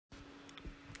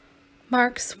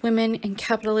Marx, Women, and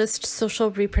Capitalist Social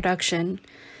Reproduction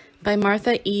by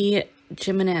Martha E.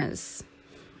 Gimenez,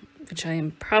 which I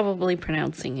am probably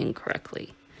pronouncing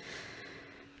incorrectly.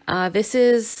 This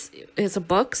is a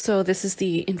book, so this is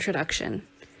the introduction.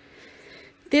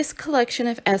 This collection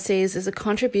of essays is a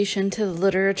contribution to the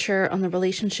literature on the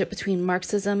relationship between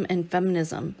Marxism and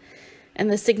feminism, and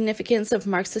the significance of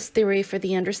Marxist theory for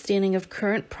the understanding of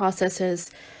current processes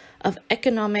of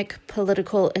economic,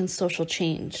 political, and social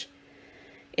change.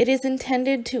 It is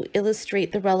intended to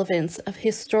illustrate the relevance of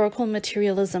historical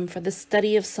materialism for the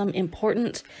study of some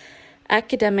important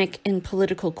academic and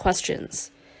political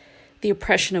questions: the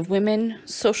oppression of women,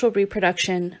 social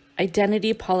reproduction,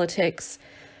 identity politics,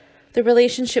 the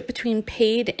relationship between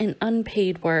paid and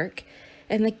unpaid work,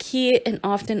 and the key and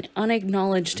often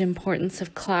unacknowledged importance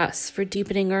of class for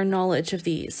deepening our knowledge of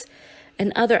these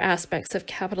and other aspects of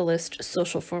capitalist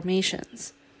social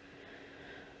formations.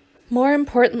 More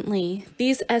importantly,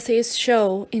 these essays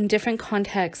show, in different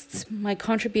contexts, my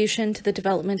contribution to the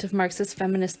development of Marxist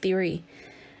feminist theory,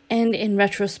 and, in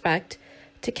retrospect,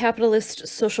 to capitalist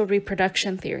social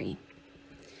reproduction theory.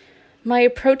 My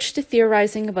approach to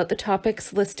theorizing about the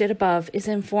topics listed above is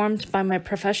informed by my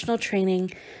professional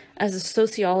training as a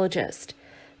sociologist,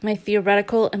 my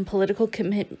theoretical and political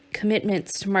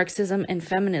commitments to Marxism and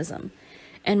feminism,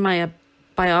 and my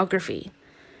biography.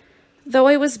 Though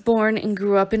I was born and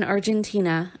grew up in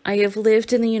Argentina, I have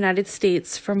lived in the United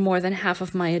States for more than half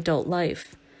of my adult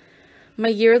life. My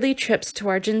yearly trips to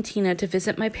Argentina to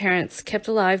visit my parents kept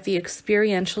alive the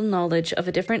experiential knowledge of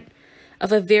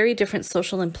a very different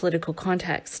social and political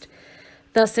context,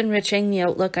 thus enriching the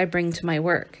outlook I bring to my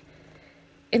work.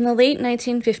 In the late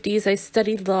 1950s, I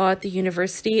studied law at the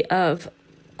University of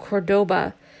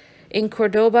Cordoba, in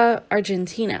Cordoba,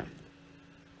 Argentina.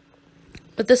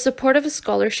 With the support of a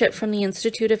scholarship from the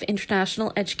Institute of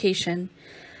International Education,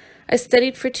 I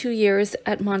studied for 2 years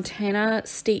at Montana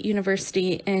State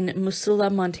University in Missoula,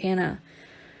 Montana,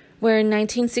 where in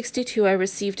 1962 I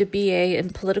received a BA in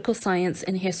Political Science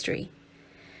and History.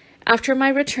 After my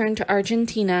return to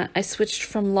Argentina, I switched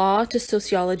from law to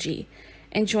sociology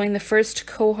and joined the first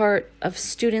cohort of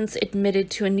students admitted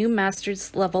to a new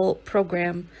master's level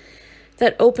program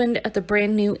that opened at the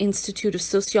brand new Institute of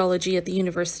Sociology at the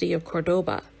University of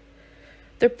Cordoba.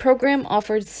 The program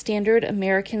offered standard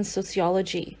American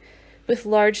sociology with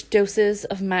large doses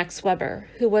of Max Weber,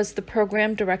 who was the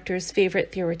program director's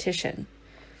favorite theoretician.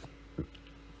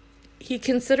 He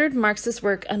considered Marx's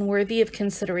work unworthy of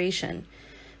consideration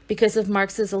because of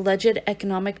Marx's alleged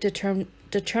economic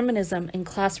determinism and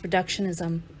class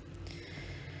reductionism.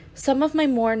 Some of my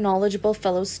more knowledgeable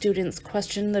fellow students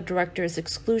questioned the director's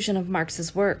exclusion of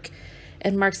Marx's work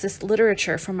and Marxist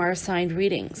literature from our assigned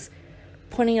readings,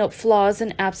 pointing out flaws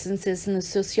and absences in the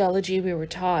sociology we were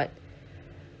taught.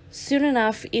 Soon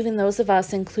enough, even those of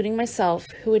us, including myself,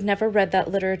 who had never read that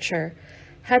literature,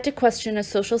 had to question a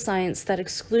social science that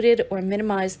excluded or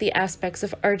minimized the aspects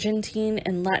of Argentine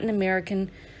and Latin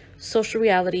American social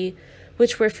reality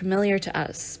which were familiar to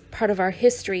us, part of our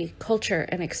history, culture,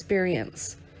 and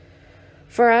experience.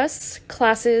 For us,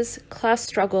 classes, class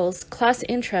struggles, class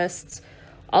interests,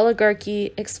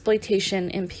 oligarchy, exploitation,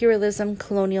 imperialism,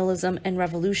 colonialism, and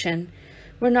revolution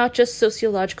were not just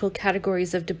sociological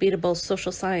categories of debatable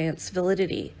social science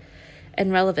validity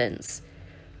and relevance,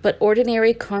 but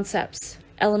ordinary concepts,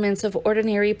 elements of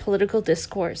ordinary political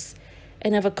discourse,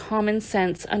 and of a common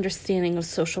sense understanding of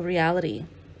social reality.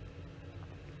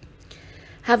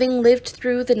 Having lived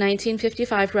through the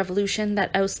 1955 revolution that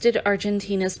ousted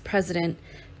Argentina's president,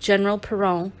 General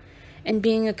Perón, and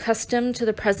being accustomed to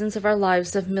the presence of our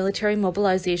lives of military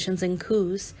mobilizations and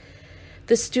coups,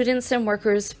 the students' and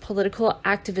workers' political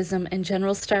activism and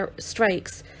general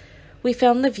strikes, we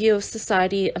found the view of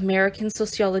society American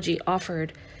sociology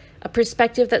offered, a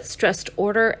perspective that stressed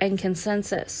order and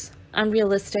consensus,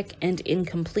 unrealistic and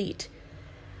incomplete.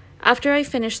 After I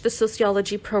finished the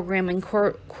sociology program in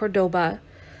Cordoba,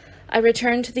 I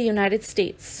returned to the United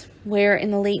States, where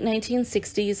in the late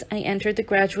 1960s I entered the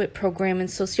graduate program in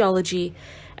sociology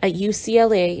at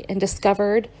UCLA and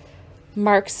discovered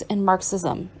Marx and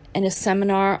Marxism and a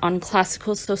seminar on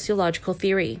classical sociological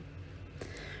theory.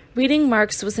 Reading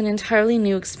Marx was an entirely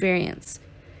new experience.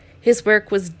 His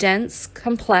work was dense,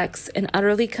 complex, and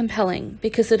utterly compelling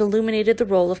because it illuminated the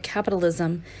role of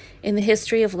capitalism in the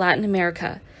history of Latin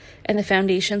America and the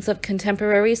foundations of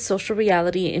contemporary social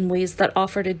reality in ways that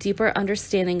offered a deeper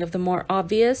understanding of the more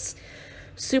obvious,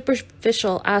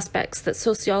 superficial aspects that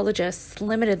sociologists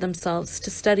limited themselves to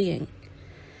studying.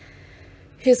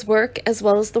 His work, as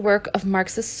well as the work of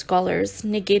Marxist scholars,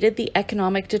 negated the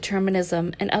economic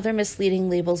determinism and other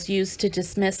misleading labels used to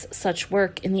dismiss such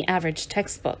work in the average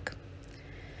textbook.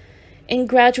 In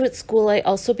graduate school, I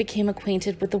also became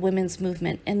acquainted with the women's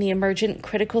movement and the emergent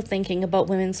critical thinking about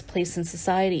women's place in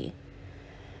society.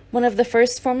 One of the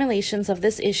first formulations of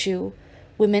this issue,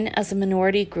 women as a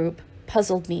minority group,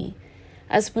 puzzled me,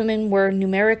 as women were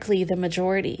numerically the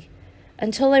majority,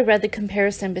 until I read the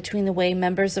comparison between the way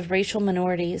members of racial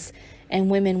minorities and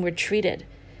women were treated.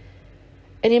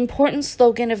 An important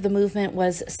slogan of the movement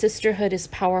was "Sisterhood is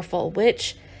powerful,"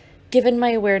 which, given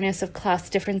my awareness of class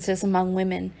differences among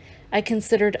women, I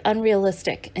considered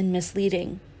unrealistic and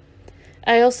misleading.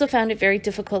 I also found it very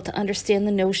difficult to understand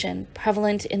the notion,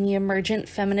 prevalent in the emergent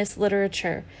feminist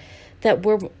literature, that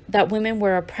women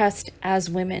were oppressed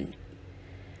as women.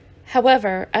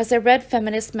 However, as I read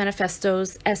feminist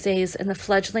manifestos, essays, and the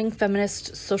fledgling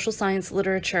feminist social science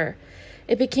literature,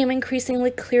 it became increasingly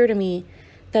clear to me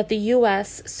that the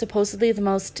U.S., supposedly the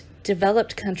most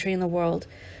developed country in the world,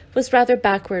 was rather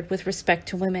backward with respect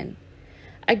to women.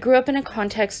 I grew up in a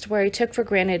context where I took for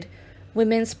granted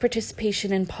women's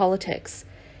participation in politics,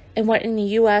 and what in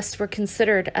the U.S. were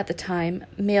considered at the time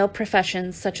male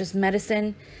professions such as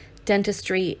medicine,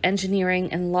 dentistry, engineering,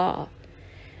 and law.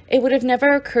 It would have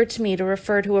never occurred to me to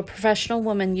refer to a professional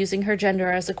woman using her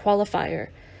gender as a qualifier,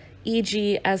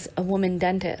 e.g. as a woman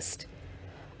dentist.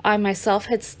 I myself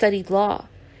had studied law.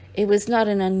 It was not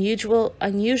an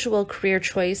unusual career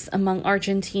choice among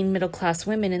Argentine middle-class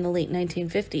women in the late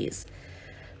 1950s,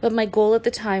 but my goal at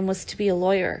the time was to be a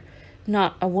lawyer,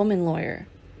 not a woman lawyer.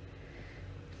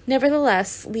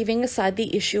 Nevertheless, leaving aside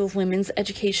the issue of women's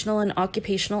educational and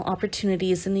occupational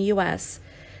opportunities in the U.S.,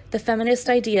 the feminist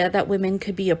idea that women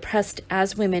could be oppressed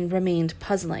as women remained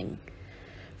puzzling.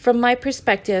 From my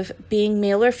perspective, being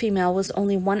male or female was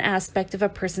only one aspect of a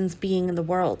person's being in the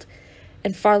world,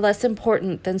 and far less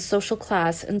important than social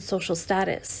class and social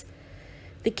status,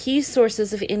 the key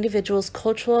sources of individuals'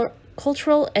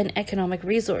 cultural and economic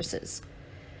resources.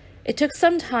 It took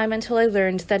some time until I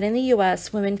learned that in the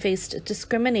U.S., women faced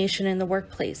discrimination in the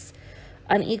workplace,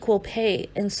 unequal pay,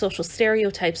 and social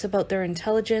stereotypes about their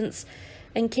intelligence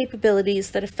and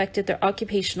capabilities that affected their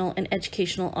occupational and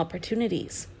educational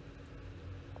opportunities.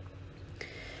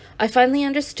 I finally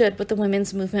understood what the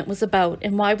women's movement was about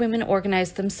and why women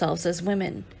organized themselves as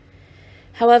women.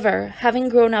 However, having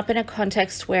grown up in a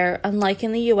context where, unlike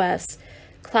in the U.S.,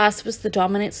 class was the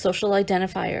dominant social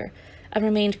identifier, I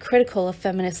remained critical of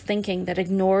feminist thinking that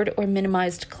ignored or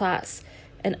minimized class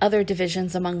and other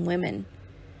divisions among women.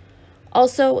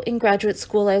 Also, in graduate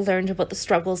school, I learned about the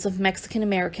struggles of Mexican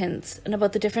Americans and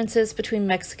about the differences between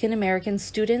Mexican American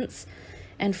students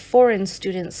and foreign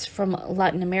students from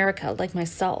Latin America, like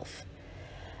myself.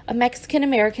 A Mexican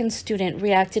American student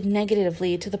reacted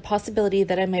negatively to the possibility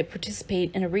that I might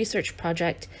participate in a research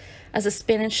project as a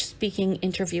Spanish-speaking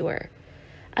interviewer.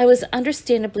 I was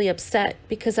understandably upset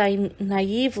because I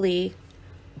naively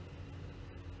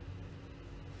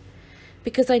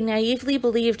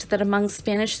believed that among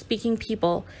Spanish-speaking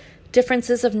people,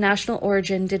 differences of national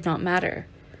origin did not matter.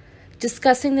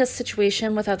 Discussing this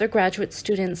situation with other graduate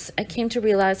students, I came to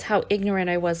realize how ignorant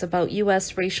I was about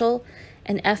U.S. racial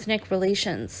and ethnic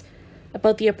relations,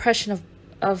 about the oppression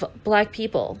of Black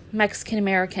people, Mexican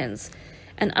Americans,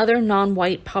 and other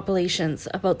non-white populations,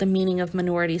 about the meaning of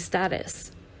minority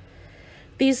status.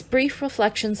 These brief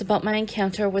reflections about my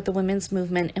encounter with the women's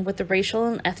movement and with the racial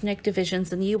and ethnic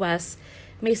divisions in the U.S.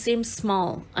 may seem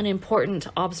small, unimportant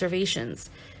observations,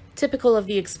 typical of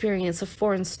the experience of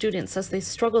foreign students as they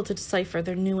struggle to decipher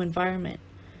their new environment.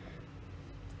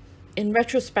 In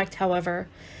retrospect, however,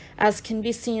 as can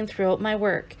be seen throughout my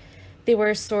work, they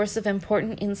were a source of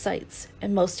important insights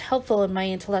and most helpful in my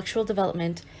intellectual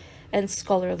development and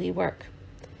scholarly work.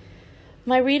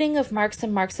 My reading of Marx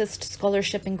and Marxist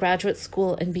scholarship in graduate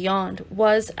school and beyond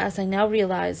was, as I now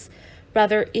realize,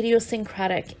 rather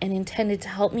idiosyncratic and intended to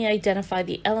help me identify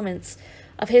the elements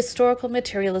of historical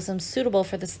materialism suitable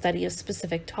for the study of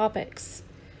specific topics.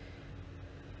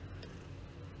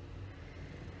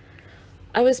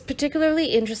 I was particularly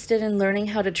interested in learning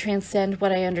how to transcend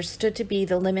what I understood to be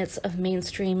the limits of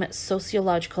mainstream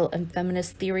sociological and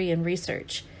feminist theory and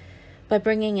research, by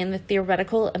bringing in the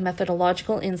theoretical and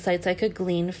methodological insights I could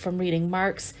glean from reading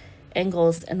Marx,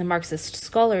 Engels, and the Marxist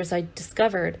scholars I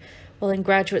discovered while in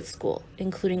graduate school,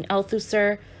 including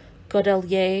Althusser,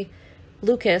 Godelier,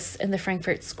 Lucas, and the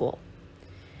Frankfurt School.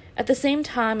 At the same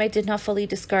time, I did not fully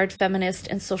discard feminist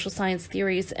and social science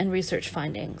theories and research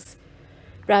findings.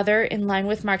 Rather, in line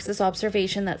with Marx's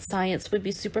observation that science would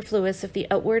be superfluous if the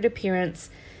outward appearance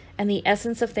and the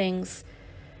essence of things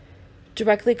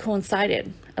directly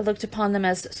coincided. I looked upon them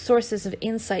as sources of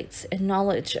insights and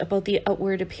knowledge about the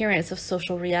outward appearance of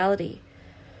social reality.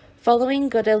 Following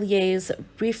Godelier's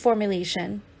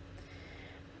reformulation,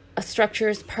 a structure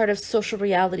is part of social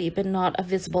reality but not of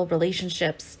visible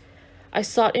relationships, I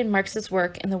sought in Marx's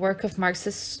work and the work of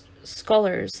Marxist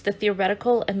scholars the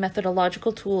theoretical and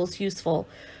methodological tools useful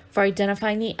for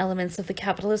identifying the elements of the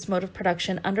capitalist mode of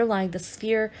production underlying the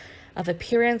sphere of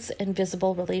appearance and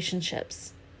visible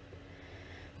relationships.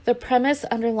 The premise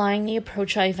underlying the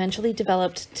approach I eventually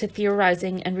developed to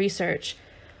theorizing and research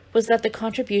was that the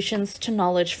contributions to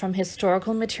knowledge from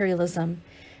historical materialism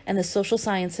and the social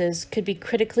sciences could be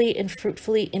critically and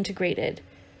fruitfully integrated,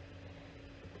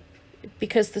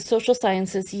 because the social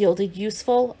sciences yielded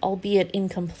useful, albeit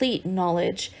incomplete,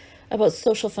 knowledge about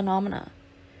social phenomena.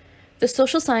 The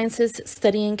social sciences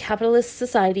studying capitalist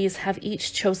societies have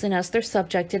each chosen as their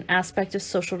subject an aspect of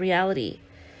social reality,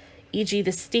 e.g.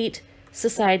 the state,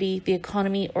 society, the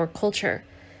economy, or culture,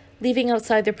 leaving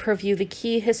outside their purview the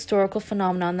key historical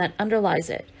phenomenon that underlies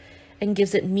it and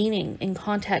gives it meaning in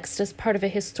context as part of a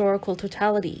historical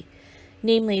totality,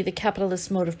 namely the capitalist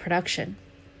mode of production.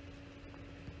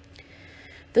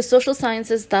 The social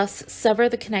sciences thus sever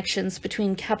the connections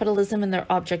between capitalism and their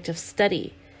object of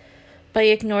study. By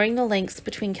ignoring the links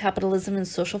between capitalism and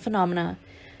social phenomena,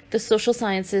 the social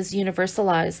sciences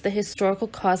universalize the historical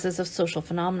causes of social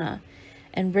phenomena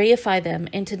and reify them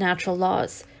into natural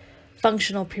laws,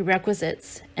 functional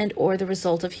prerequisites, and/or the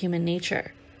result of human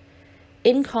nature.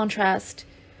 In contrast,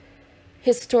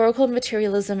 historical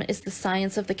materialism is the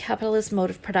science of the capitalist mode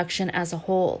of production as a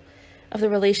whole, of the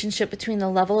relationship between the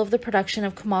level of the production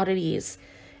of commodities,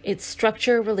 its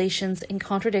structure, relations, and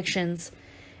contradictions,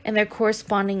 and their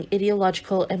corresponding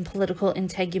ideological and political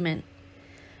integument.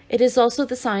 It is also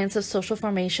the science of social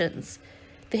formations,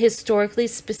 the historically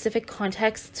specific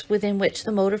contexts within which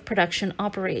the mode of production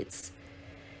operates.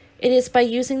 It is by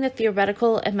using the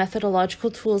theoretical and methodological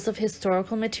tools of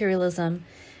historical materialism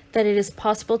that it is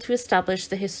possible to establish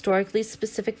the historically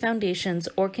specific foundations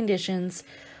or conditions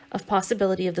of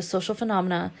possibility of the social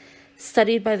phenomena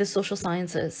studied by the social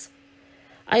sciences.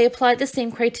 I applied the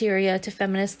same criteria to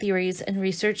feminist theories and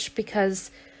research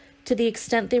because, to the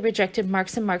extent they rejected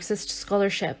Marx and Marxist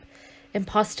scholarship and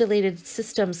postulated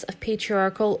systems of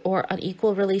patriarchal or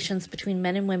unequal relations between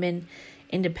men and women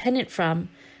independent from,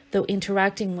 though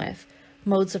interacting with,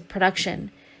 modes of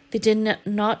production, they did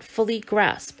not fully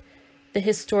grasp the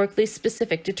historically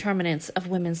specific determinants of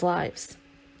women's lives.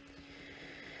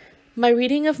 My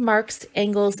reading of Marx,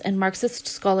 Engels, and Marxist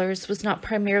scholars was not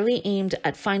primarily aimed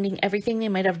at finding everything they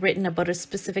might have written about a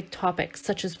specific topic,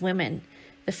 such as women,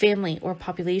 the family, or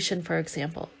population, for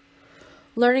example.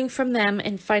 Learning from them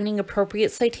and finding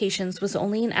appropriate citations was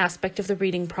only an aspect of the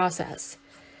reading process.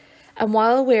 And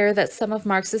while aware that some of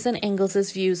Marx's and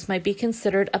Engels's views might be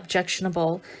considered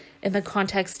objectionable in the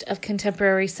context of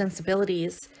contemporary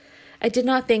sensibilities, I did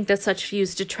not think that such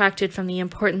views detracted from the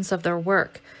importance of their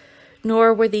work,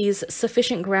 nor were these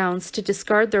sufficient grounds to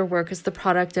discard their work as the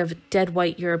product of dead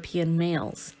white European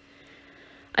males.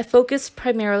 I focused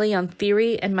primarily on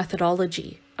theory and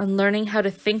methodology, on learning how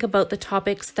to think about the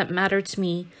topics that matter to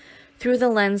me through the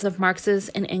lens of Marx's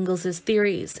and Engels's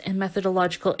theories and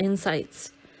methodological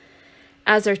insights,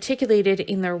 as articulated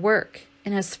in their work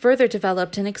and as further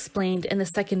developed and explained in the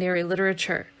secondary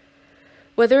literature.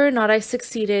 Whether or not I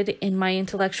succeeded in my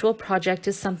intellectual project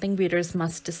is something readers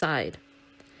must decide.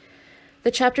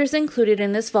 The chapters included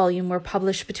in this volume were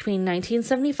published between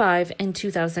 1975 and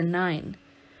 2009.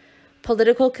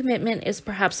 Political commitment is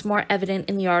perhaps more evident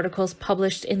in the articles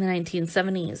published in the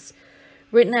 1970s,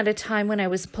 written at a time when I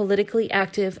was politically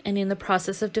active and in the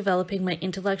process of developing my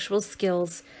intellectual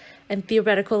skills and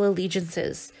theoretical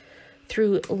allegiances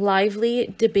through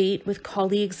lively debate with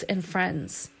colleagues and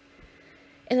friends.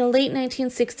 In the late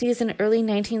 1960s and early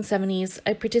 1970s,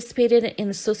 I participated in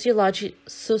the sociology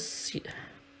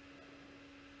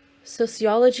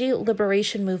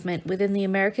liberation movement within the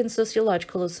American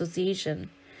Sociological Association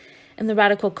and the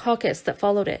radical caucus that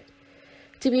followed it.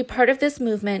 To be part of this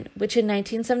movement, which in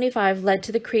 1975 led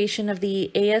to the creation of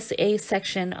the ASA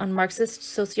section on Marxist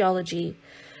sociology,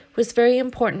 was very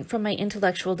important for my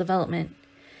intellectual development.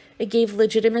 It gave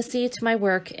legitimacy to my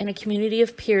work and a community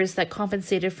of peers that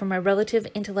compensated for my relative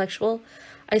intellectual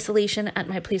isolation at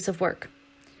my place of work.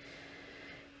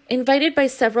 Invited by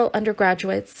several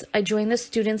undergraduates, I joined the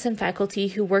students and faculty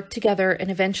who worked together and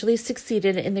eventually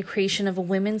succeeded in the creation of a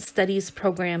women's studies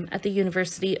program at the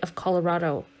University of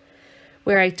Colorado,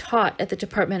 where I taught at the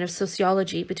Department of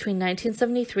Sociology between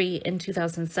 1973 and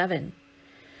 2007.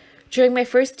 During my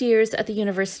first years at the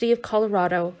University of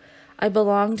Colorado, I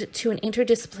belonged to an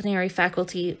interdisciplinary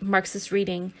faculty Marxist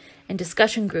reading and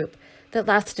discussion group that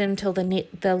lasted until the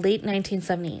late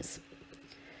 1970s.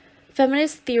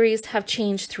 Feminist theories have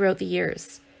changed throughout the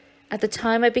years. At the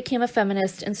time I became a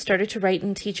feminist and started to write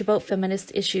and teach about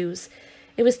feminist issues,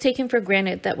 it was taken for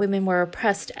granted that women were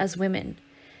oppressed as women.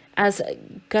 As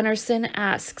Gunnarsson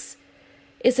asks,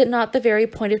 is it not the very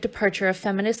point of departure of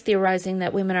feminist theorizing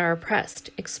that women are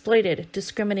oppressed, exploited,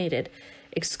 discriminated,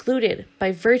 excluded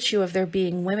by virtue of their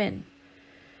being women?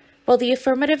 While the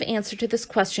affirmative answer to this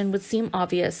question would seem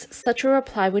obvious, such a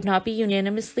reply would not be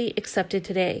unanimously accepted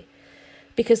today,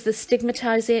 because the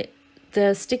stigmatization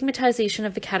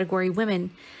of the category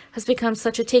women has become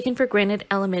such a taken-for-granted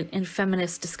element in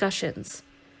feminist discussions.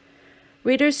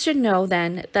 Readers should know,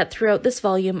 then, that throughout this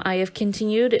volume I have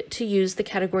continued to use the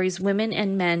categories women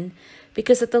and men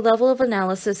because at the level of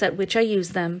analysis at which I use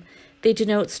them, they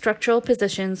denote structural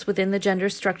positions within the gender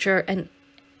structure and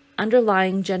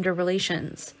underlying gender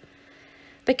relations.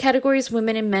 The categories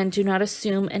women and men do not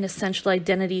assume an essential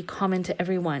identity common to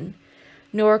everyone,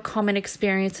 nor common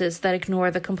experiences that ignore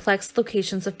the complex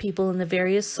locations of people in the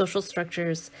various social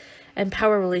structures and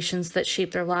power relations that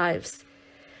shape their lives.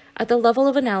 At the level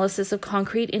of analysis of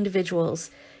concrete individuals,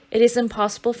 it is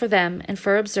impossible for them and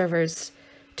for observers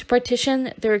to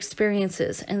partition their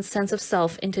experiences and sense of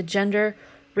self into gender,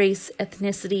 race,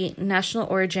 ethnicity, national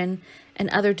origin, and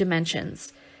other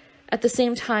dimensions. At the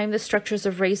same time, the structures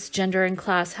of race, gender, and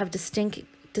class have distinct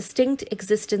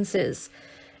existences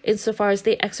insofar as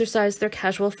they exercise their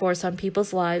causal force on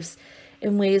people's lives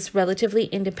in ways relatively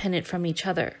independent from each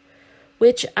other,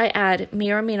 which, I add,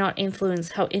 may or may not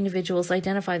influence how individuals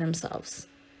identify themselves.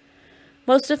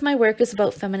 Most of my work is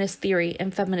about feminist theory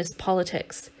and feminist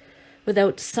politics,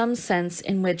 without some sense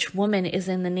in which woman is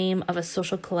in the name of a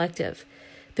social collective.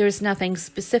 There is nothing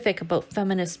specific about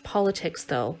feminist politics,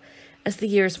 though. As the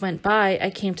years went by, I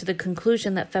came to the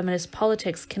conclusion that feminist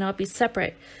politics cannot be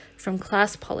separate from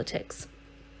class politics.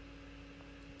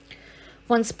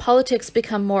 One's politics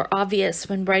become more obvious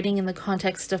when writing in the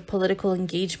context of political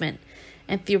engagement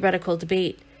and theoretical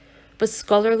debate, but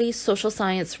scholarly social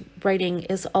science writing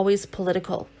is always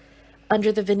political.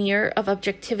 Under the veneer of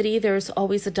objectivity, there is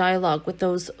always a dialogue with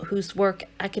those whose work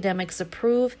academics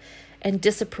approve and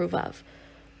disapprove of.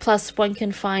 Plus, one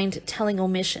can find telling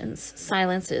omissions,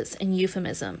 silences, and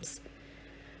euphemisms.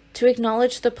 To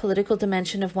acknowledge the political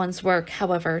dimension of one's work,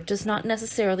 however, does not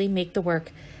necessarily make the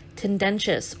work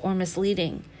tendentious or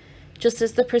misleading, just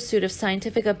as the pursuit of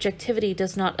scientific objectivity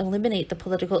does not eliminate the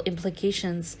political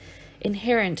implications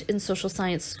inherent in social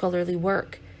science scholarly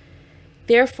work.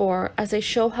 Therefore, as I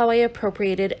show how I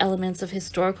appropriated elements of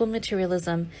historical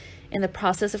materialism in the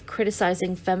process of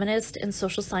criticizing feminist and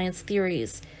social science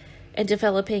theories and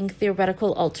developing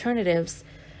theoretical alternatives,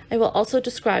 I will also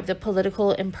describe the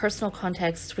political and personal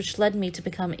contexts which led me to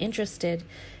become interested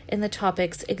in the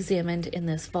topics examined in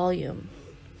this volume.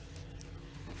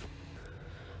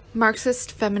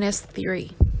 Marxist feminist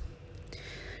theory.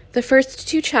 The first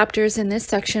two chapters in this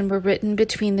section were written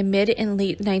between the mid and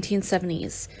late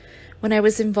 1970s, when I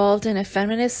was involved in a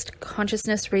feminist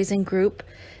consciousness-raising group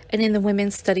and in the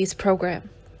women's studies program.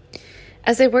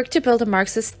 As I worked to build a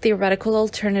Marxist theoretical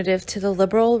alternative to the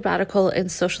liberal, radical,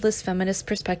 and socialist feminist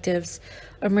perspectives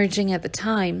emerging at the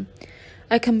time,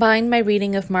 I combined my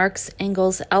reading of Marx,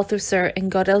 Engels, Althusser,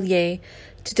 and Godelier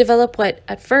to develop what,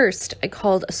 at first, I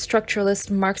called a structuralist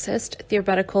Marxist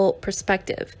theoretical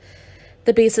perspective,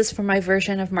 the basis for my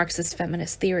version of Marxist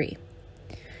feminist theory.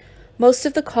 Most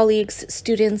of the colleagues,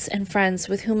 students, and friends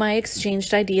with whom I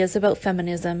exchanged ideas about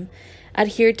feminism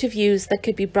adhered to views that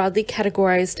could be broadly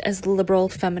categorized as liberal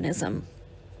feminism,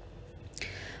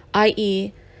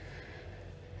 i.e.,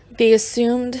 they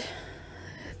assumed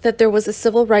that there was a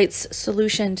civil rights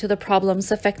solution to the problems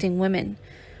affecting women,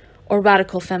 or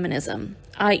radical feminism,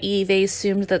 i.e., they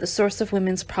assumed that the source of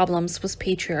women's problems was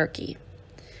patriarchy.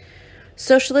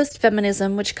 Socialist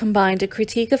feminism, which combined a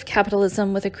critique of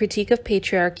capitalism with a critique of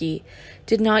patriarchy,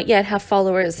 did not yet have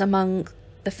followers among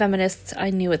the feminists I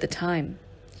knew at the time.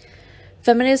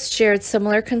 Feminists shared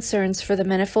similar concerns for the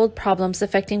manifold problems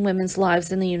affecting women's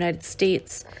lives in the United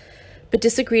States, but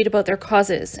disagreed about their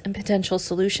causes and potential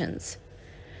solutions.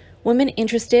 Women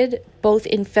interested both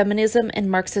in feminism and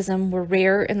Marxism were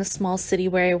rare in the small city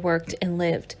where I worked and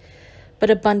lived, but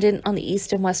abundant on the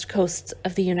east and west coasts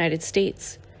of the United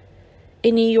States.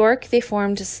 In New York, they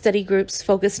formed study groups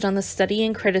focused on the study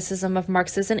and criticism of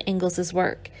Marx's and Engels'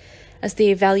 work, as they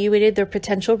evaluated their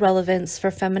potential relevance for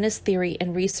feminist theory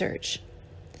and research.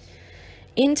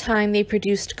 In time, they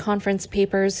produced conference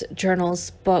papers, journals,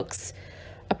 books,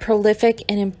 a prolific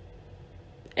and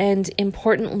and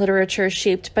important literature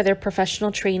shaped by their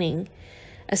professional training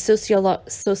as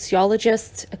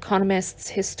sociologists, economists,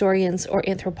 historians, or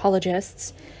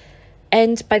anthropologists,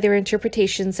 and by their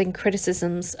interpretations and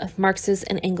criticisms of Marx's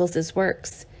and Engels's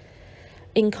works.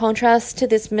 In contrast to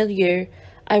this milieu,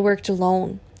 I worked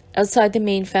alone, outside the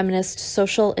main feminist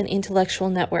social and intellectual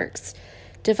networks,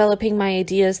 developing my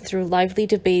ideas through lively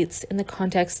debates in the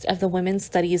context of the Women's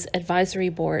Studies Advisory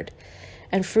Board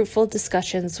and fruitful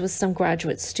discussions with some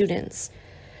graduate students,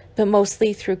 but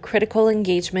mostly through critical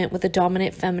engagement with the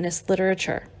dominant feminist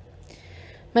literature.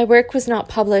 My work was not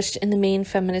published in the main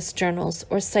feminist journals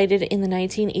or cited in the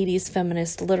 1980s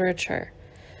feminist literature.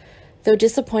 Though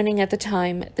disappointing at the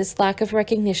time, this lack of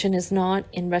recognition is not,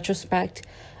 in retrospect,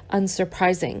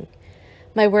 unsurprising.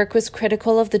 My work was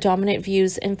critical of the dominant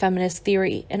views in feminist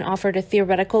theory and offered a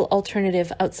theoretical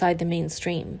alternative outside the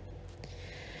mainstream.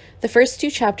 The first two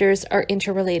chapters are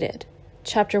interrelated.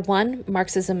 Chapter 1,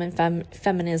 Marxism and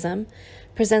Feminism,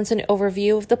 presents an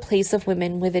overview of the place of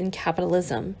women within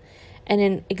capitalism and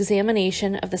an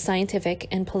examination of the scientific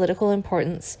and political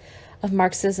importance of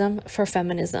Marxism for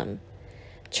feminism.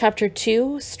 Chapter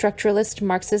 2, Structuralist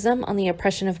Marxism on the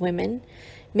Oppression of Women,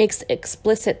 makes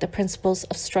explicit the principles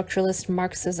of structuralist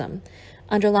Marxism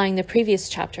underlying the previous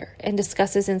chapter and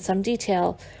discusses in some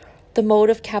detail the mode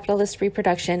of capitalist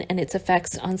reproduction and its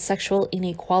effects on sexual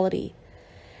inequality.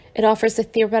 It offers a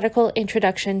theoretical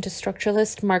introduction to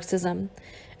structuralist Marxism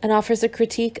and offers a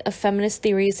critique of feminist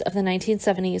theories of the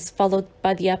 1970s, followed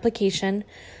by the application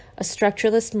of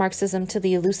structuralist Marxism to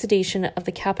the elucidation of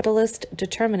the capitalist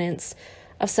determinants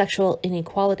of sexual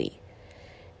inequality.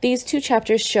 These two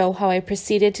chapters show how I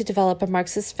proceeded to develop a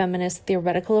Marxist feminist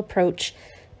theoretical approach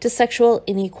to sexual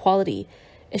inequality,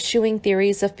 eschewing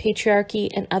theories of patriarchy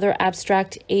and other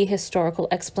abstract ahistorical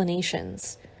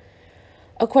explanations.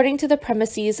 According to the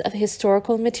premises of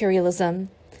historical materialism,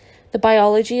 the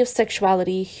biology of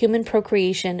sexuality, human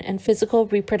procreation, and physical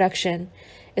reproduction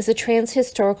is a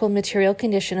trans-historical material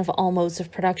condition of all modes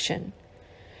of production.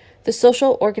 The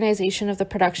social organization of the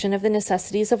production of the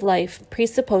necessities of life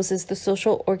presupposes the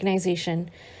social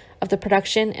organization of the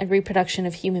production and reproduction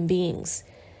of human beings,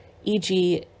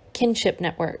 e.g., kinship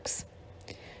networks,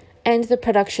 and the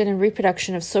production and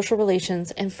reproduction of social relations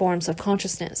and forms of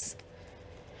consciousness.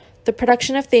 The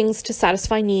production of things to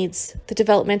satisfy needs, the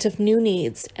development of new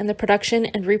needs, and the production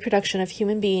and reproduction of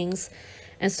human beings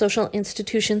and social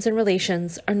institutions and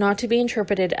relations are not to be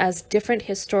interpreted as different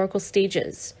historical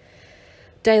stages.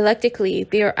 Dialectically,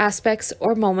 they are aspects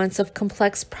or moments of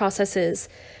complex processes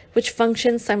which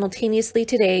function simultaneously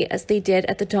today as they did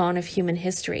at the dawn of human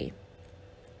history.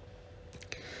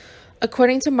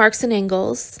 According to Marx and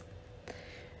Engels,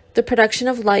 the production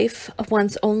of life, of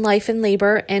one's own life in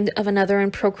labor, and of another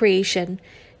in procreation,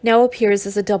 now appears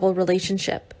as a double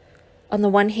relationship. On the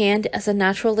one hand, as a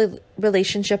natural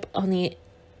relationship, on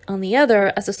the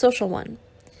other, as a social one.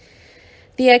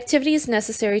 The activities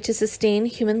necessary to sustain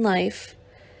human life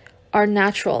are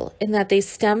natural in that they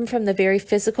stem from the very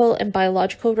physical and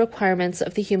biological requirements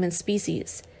of the human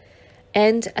species,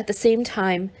 and at the same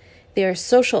time, they are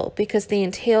social because they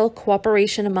entail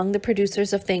cooperation among the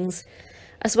producers of things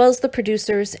as well as the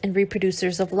producers and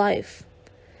reproducers of life.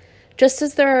 Just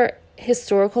as there are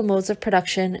historical modes of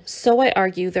production, so I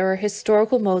argue there are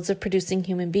historical modes of producing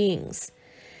human beings.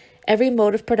 Every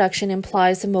mode of production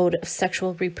implies a mode of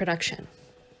sexual reproduction.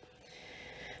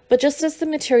 But just as the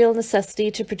material necessity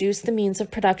to produce the means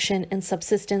of production and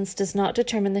subsistence does not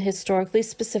determine the historically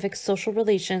specific social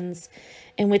relations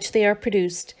in which they are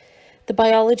produced, the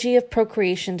biology of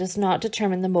procreation does not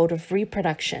determine the mode of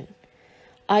reproduction,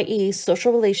 i.e.,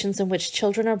 social relations in which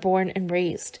children are born and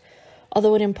raised,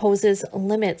 although it imposes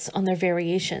limits on their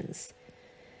variations.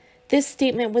 This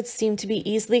statement would seem to be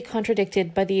easily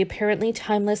contradicted by the apparently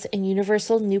timeless and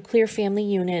universal nuclear family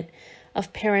unit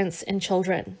of parents and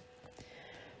children.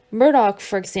 Murdoch,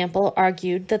 for example,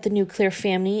 argued that the nuclear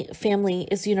family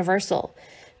is universal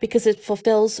because it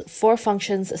fulfills 4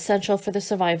 functions essential for the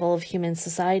survival of human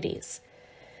societies: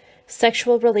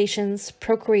 sexual relations,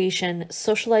 procreation,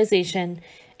 socialization,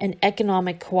 and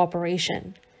economic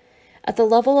cooperation. At the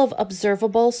level of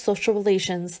observable social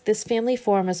relations, this family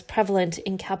form is prevalent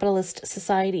in capitalist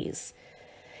societies.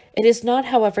 It is not,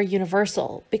 however,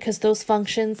 universal, because those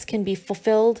functions can be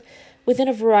fulfilled within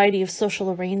a variety of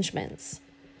social arrangements.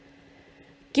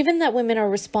 Given that women are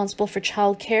responsible for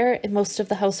childcare and most of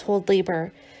the household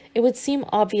labor, it would seem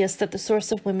obvious that the source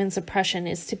of women's oppression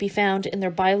is to be found in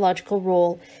their biological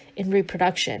role in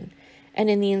reproduction, and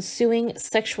in the ensuing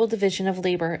sexual division of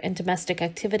labor and domestic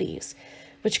activities,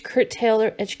 which curtail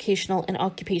their educational and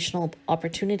occupational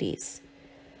opportunities.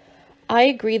 I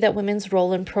agree that women's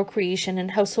role in procreation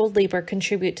and household labor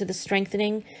contribute to the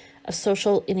strengthening of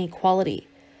social inequality.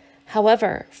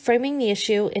 However, framing the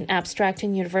issue in abstract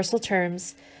and universal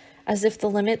terms, as if the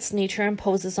limits nature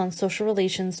imposes on social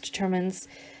relations determines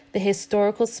the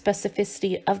historical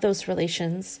specificity of those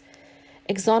relations,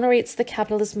 exonerates the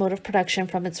capitalist mode of production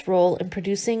from its role in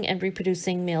producing and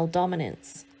reproducing male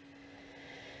dominance.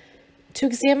 To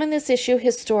examine this issue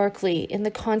historically in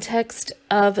the context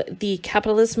of the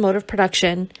capitalist mode of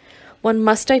production, one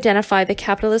must identify the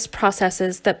capitalist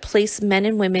processes that place men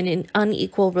and women in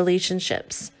unequal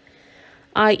relationships,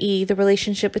 i.e., the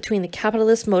relationship between the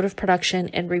capitalist mode of production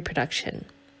and reproduction.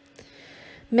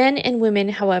 Men and women,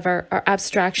 however, are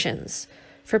abstractions,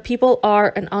 for people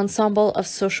are an ensemble of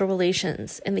social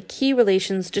relations, and the key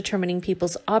relations determining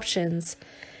people's options,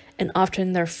 and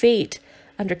often their fate,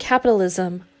 under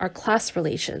capitalism, are class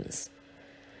relations.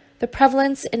 The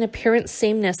prevalence and apparent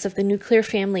sameness of the nuclear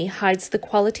family hides the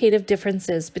qualitative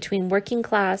differences between working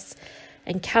class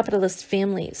and capitalist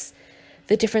families,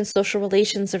 the different social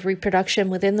relations of reproduction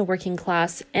within the working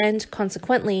class, and,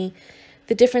 consequently,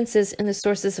 the differences in the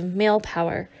sources of male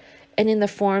power and in the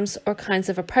forms or kinds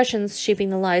of oppressions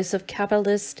shaping the lives of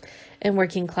capitalist and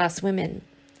working class women.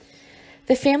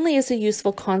 The family is a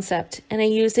useful concept, and I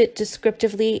use it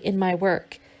descriptively in my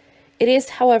work. It is,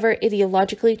 however,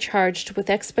 ideologically charged with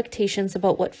expectations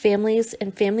about what families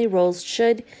and family roles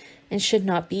should and should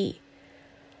not be.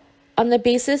 On the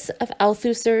basis of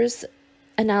Althusser's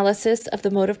analysis of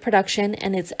the mode of production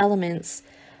and its elements,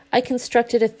 I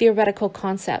constructed a theoretical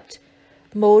concept,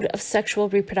 mode of sexual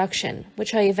reproduction,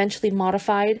 which I eventually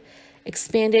modified,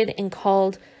 expanded, and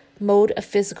called mode of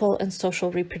physical and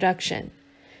social reproduction,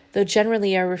 though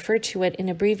generally I refer to it in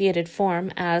abbreviated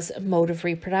form as mode of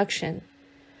reproduction.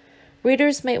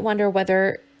 Readers might wonder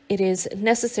whether it is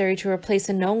necessary to replace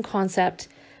a known concept,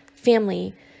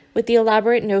 family, with the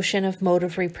elaborate notion of mode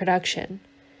of reproduction.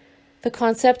 The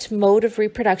concept mode of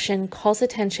reproduction calls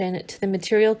attention to the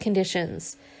material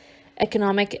conditions,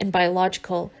 economic and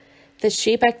biological, that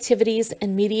shape activities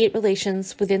and mediate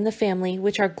relations within the family,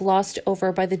 which are glossed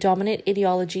over by the dominant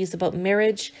ideologies about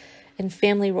marriage and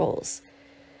family roles.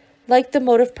 Like the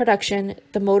mode of production,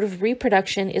 the mode of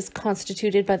reproduction is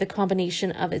constituted by the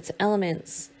combination of its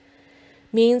elements: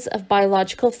 means of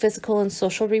biological, physical, and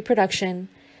social reproduction,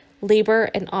 labor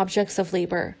and objects of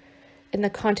labor, in the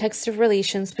context of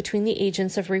relations between the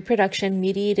agents of reproduction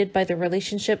mediated by the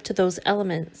relationship to those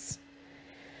elements.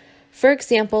 For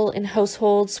example, in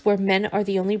households where men are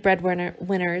the only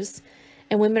breadwinners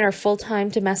and women are full-time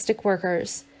domestic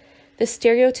workers, the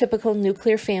stereotypical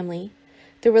nuclear family,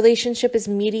 the relationship is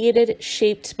mediated,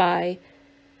 shaped by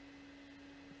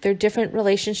their different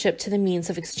relationship to the means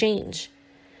of exchange,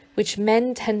 which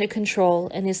men tend to control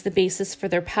and is the basis for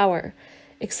their power,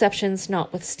 exceptions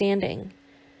notwithstanding.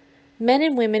 Men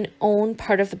and women own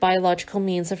part of the biological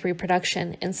means of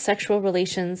reproduction, and sexual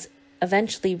relations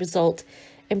eventually result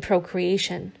in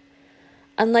procreation.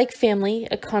 Unlike family,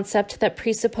 a concept that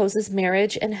presupposes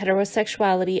marriage and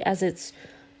heterosexuality as its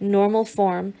normal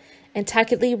form and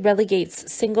tacitly relegates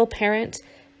single-parent,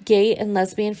 gay and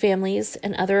lesbian families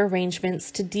and other arrangements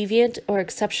to deviant or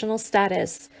exceptional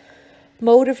status,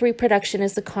 mode of reproduction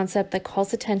is the concept that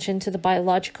calls attention to the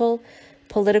biological,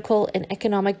 political, and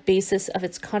economic basis of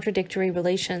its contradictory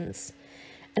relations,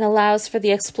 and allows for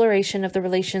the exploration of the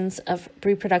relations of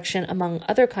reproduction among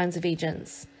other kinds of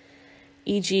agents,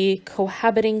 e.g.,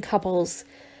 cohabiting couples,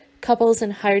 couples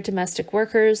and hired domestic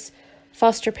workers,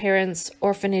 foster parents,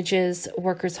 orphanages,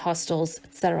 workers' hostels,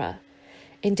 etc.,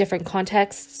 in different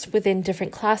contexts within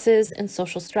different classes and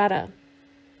social strata.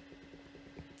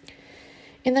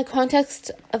 In the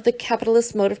context of the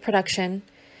capitalist mode of production,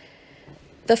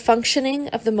 the functioning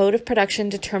of the mode of production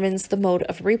determines the mode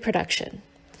of reproduction.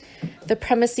 The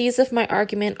premises of my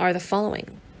argument are the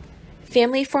following.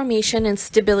 Family formation and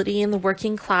stability in the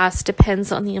working class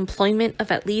depends on the employment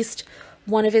of at least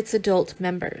one of its adult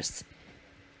members.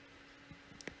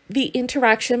 The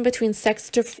interaction between sex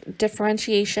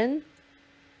differentiation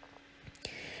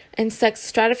and sex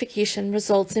stratification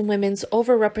results in women's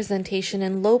overrepresentation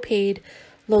in low-paid,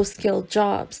 low-skilled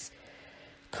jobs.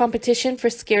 Competition for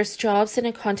scarce jobs in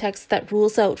a context that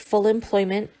rules out full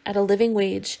employment at a living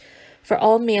wage for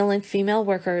all male and female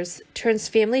workers turns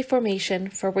family formation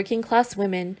for working-class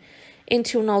women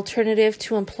into an alternative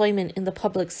to employment in the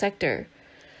public sector,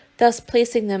 thus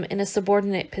placing them in a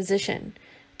subordinate position,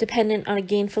 dependent on a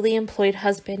gainfully employed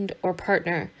husband or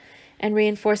partner, and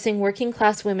reinforcing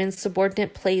working-class women's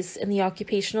subordinate place in the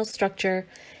occupational structure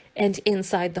and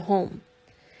inside the home.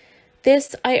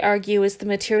 This, I argue, is the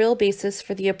material basis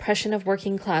for the oppression of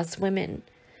working-class women.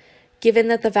 given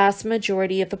that the vast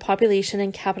majority of the population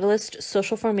in capitalist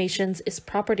social formations is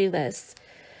propertyless,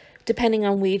 depending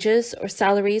on wages or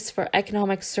salaries for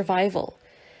economic survival.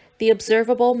 The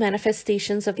observable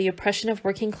manifestations of the oppression of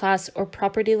working class or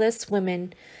propertyless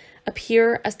women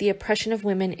appear as the oppression of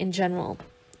women in general.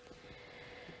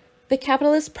 The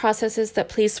capitalist processes that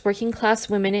place working class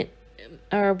men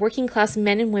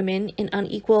and women in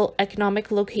unequal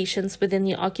economic locations within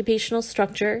the occupational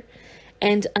structure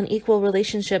and unequal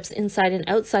relationships inside and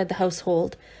outside the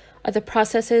household are the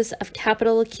processes of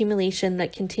capital accumulation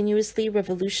that continuously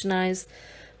revolutionize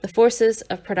the forces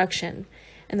of production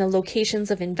and the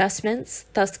locations of investments,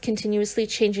 thus continuously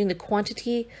changing the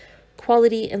quantity,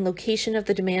 quality, and location of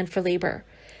the demand for labor,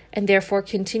 and therefore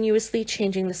continuously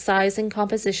changing the size and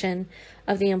composition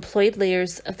of the employed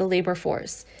layers of the labor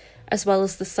force, as well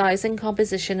as the size and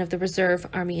composition of the reserve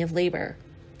army of labor.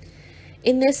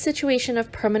 In this situation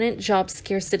of permanent job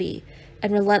scarcity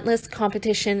and relentless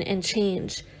competition and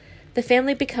change, the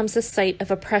family becomes a site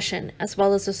of oppression as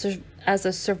well as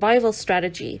a survival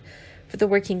strategy for the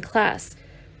working class,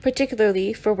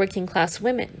 particularly for working class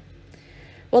women.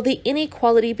 While the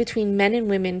inequality between men and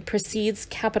women precedes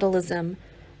capitalism,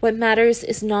 what matters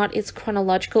is not its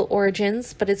chronological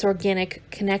origins, but its organic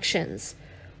connections,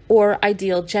 or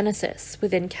ideal genesis,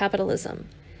 within capitalism.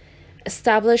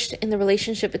 Established in the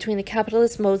relationship between the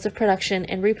capitalist modes of production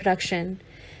and reproduction,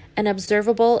 and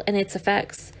observable in its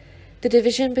effects, the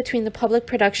division between the public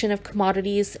production of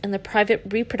commodities and the private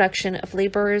reproduction of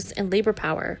laborers and labor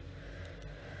power.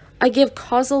 I give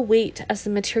causal weight as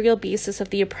the material basis of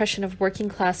the oppression of working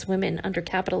class women under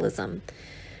capitalism,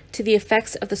 to the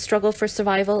effects of the struggle for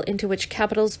survival into which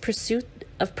capital's pursuit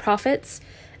of profits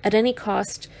at any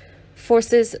cost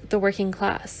forces the working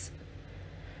class.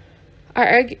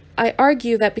 I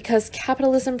argue that because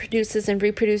capitalism produces and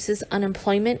reproduces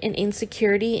unemployment and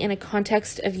insecurity in a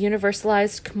context of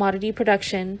universalized commodity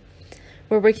production,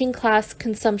 where working class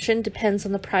consumption depends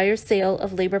on the prior sale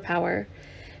of labor power,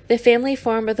 the family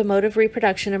form of the mode of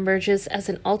reproduction emerges as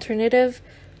an alternative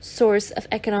source of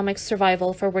economic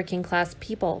survival for working class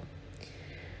people.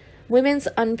 Women's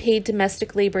unpaid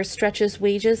domestic labor stretches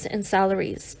wages and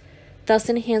salaries, thus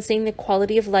enhancing the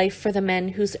quality of life for the men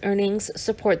whose earnings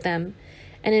support them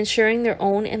and ensuring their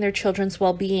own and their children's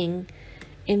well-being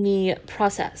in the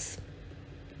process.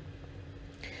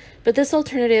 But this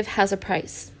alternative has a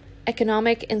price: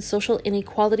 economic and social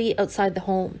inequality outside the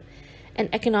home, and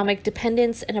economic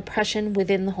dependence and oppression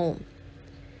within the home.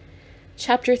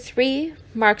 Chapter 3,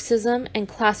 Marxism and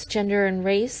Class, Gender, and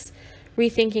Race,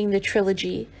 Rethinking the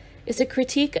Trilogy, is a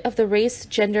critique of the race,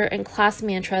 gender, and class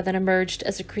mantra that emerged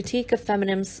as a critique of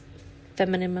feminism's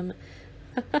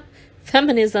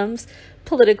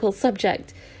political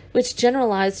subject, which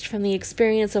generalized from the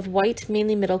experience of white,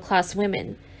 mainly middle-class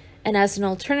women, and as an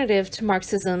alternative to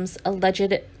Marxism's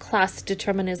alleged class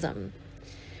determinism.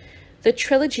 The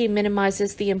trilogy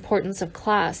minimizes the importance of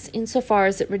class insofar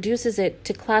as it reduces it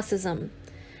to classism,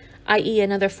 i.e.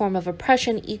 another form of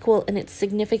oppression equal in its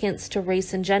significance to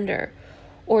race and gender,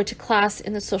 or to class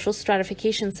in the social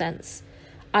stratification sense,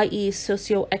 i.e.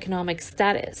 socioeconomic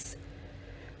status.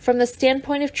 From the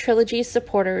standpoint of trilogy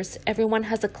supporters, everyone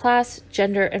has a class,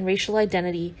 gender, and racial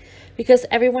identity because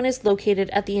everyone is located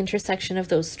at the intersection of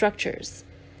those structures.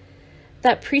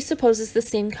 That presupposes the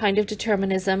same kind of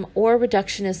determinism or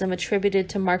reductionism attributed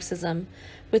to Marxism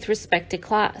with respect to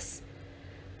class.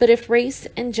 But if race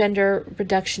and gender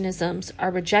reductionisms are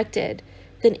rejected,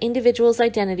 then individuals'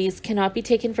 identities cannot be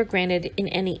taken for granted in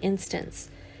any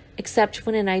instance, except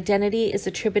when an identity is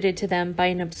attributed to them by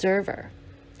an observer.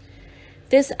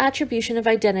 This attribution of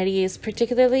identity is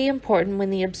particularly important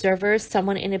when the observer is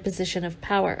someone in a position of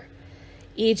power,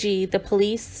 e.g., the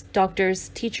police, doctors,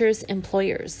 teachers,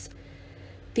 employers.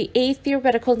 The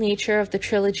atheoretical nature of the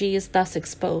trilogy is thus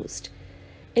exposed.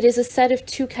 It is a set of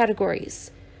two categories: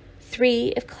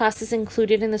 3 if class is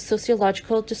included in the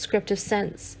sociological descriptive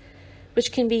sense,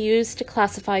 which can be used to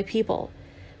classify people,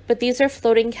 but these are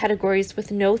floating categories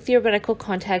with no theoretical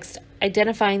context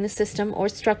identifying the system or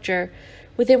structure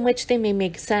within which they may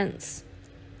make sense.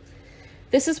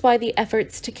 This is why the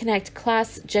efforts to connect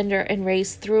class, gender, and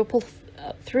race through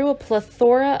a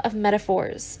plethora of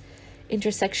metaphors,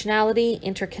 intersectionality,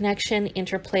 interconnection,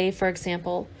 interplay, for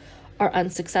example, are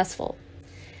unsuccessful.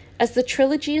 As the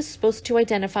trilogy is supposed to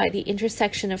identify the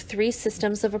intersection of 3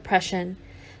 systems of oppression,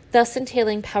 thus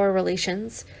entailing power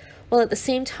relations, while at the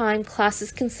same time class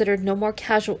is considered no more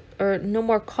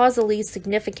causally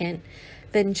significant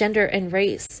than gender and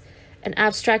race, an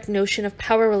abstract notion of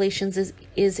power relations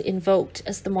is invoked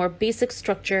as the more basic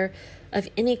structure of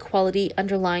inequality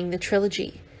underlying the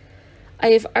trilogy. I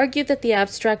have argued that the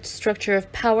abstract structure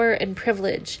of power and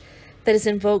privilege that is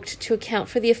invoked to account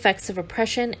for the effects of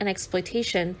oppression and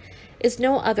exploitation is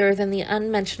no other than the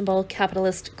unmentionable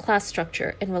capitalist class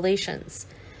structure and relations.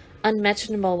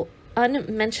 Unmentionable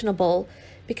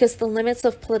because the limits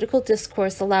of political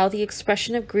discourse allow the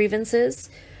expression of grievances,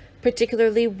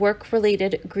 particularly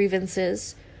work-related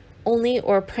grievances, only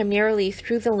or primarily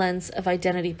through the lens of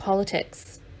identity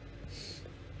politics.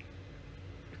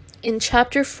 In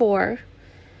Chapter 4,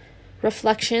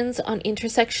 Reflections on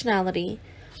Intersectionality,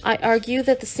 I argue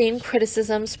that the same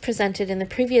criticisms presented in the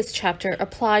previous chapter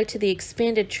apply to the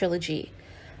expanded trilogy,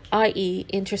 i.e.,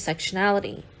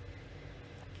 intersectionality.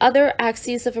 Other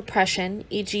axes of oppression,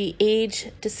 e.g.,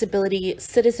 age, disability,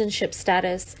 citizenship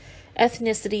status,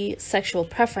 ethnicity, sexual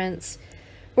preference,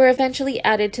 were eventually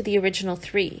added to the original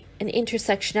three, and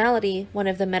intersectionality, one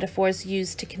of the metaphors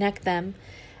used to connect them,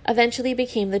 eventually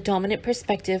became the dominant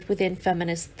perspective within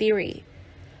feminist theory.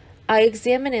 I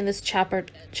examine in this chapter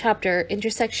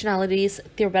intersectionality's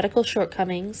theoretical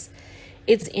shortcomings,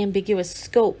 its ambiguous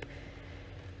scope.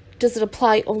 Does it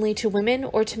apply only to women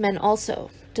or to men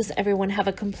also? Does everyone have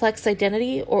a complex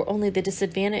identity or only the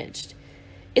disadvantaged?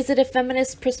 Is it a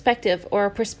feminist perspective or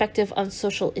a perspective on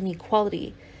social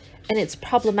inequality and its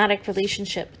problematic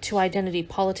relationship to identity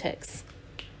politics?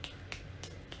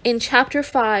 In Chapter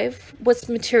 5, What's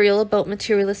Material About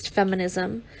Materialist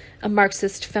Feminism, a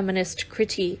Marxist feminist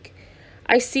critique,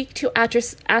 I seek to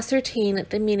ascertain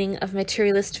the meaning of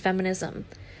materialist feminism,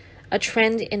 a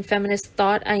trend in feminist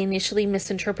thought I initially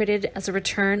misinterpreted as a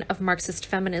return of Marxist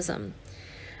feminism.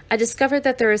 I discovered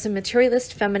that there is a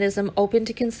materialist feminism open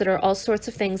to consider all sorts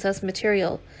of things as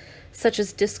material, such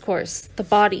as discourse, the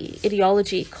body,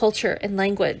 ideology, culture, and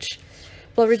language,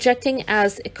 while rejecting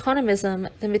as economism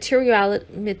the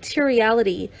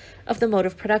materiality of the mode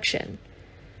of production.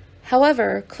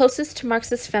 However, closest to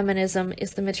Marxist feminism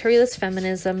is the materialist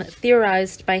feminism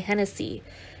theorized by Hennessy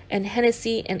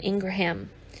and Ingraham,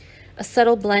 a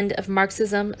subtle blend of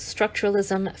Marxism,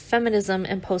 structuralism, feminism,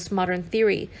 and postmodern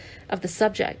theory of the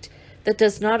subject that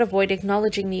does not avoid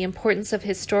acknowledging the importance of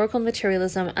historical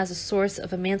materialism as a source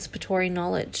of emancipatory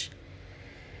knowledge,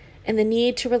 and the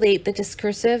need to relate the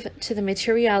discursive to the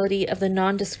materiality of the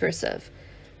non-discursive,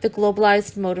 the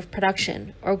globalized mode of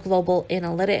production, or global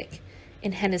analytic,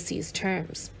 in Hennessy's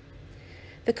terms.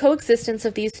 The coexistence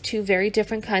of these two very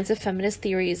different kinds of feminist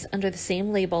theories under the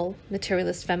same label,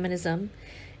 materialist feminism,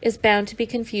 is bound to be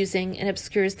confusing and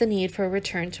obscures the need for a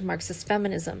return to Marxist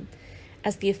feminism,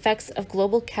 as the effects of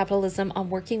global capitalism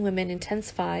on working women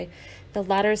intensify the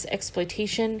latter's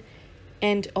exploitation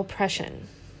and oppression.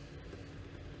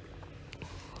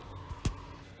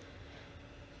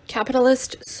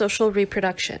 Capitalist social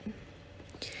reproduction.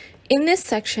 In this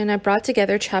section, I brought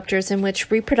together chapters in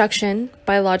which reproduction,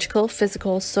 biological,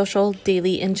 physical, social,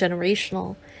 daily, and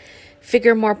generational,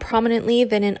 figure more prominently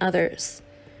than in others.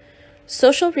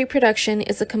 Social reproduction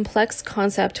is a complex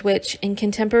concept which, in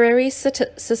contemporary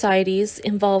societies,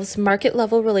 involves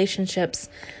market-level relationships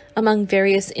among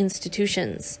various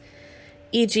institutions,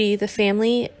 e.g., the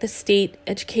family, the state,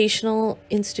 educational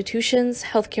institutions,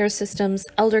 healthcare systems,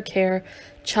 elder care,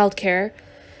 childcare,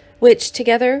 which,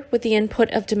 together with the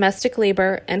input of domestic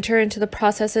labor, enter into the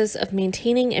processes of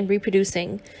maintaining and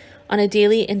reproducing, on a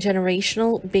daily and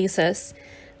generational basis,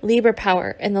 labor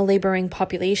power in the laboring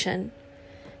population.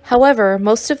 However,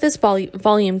 most of this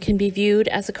volume can be viewed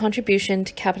as a contribution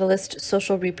to capitalist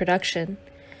social reproduction.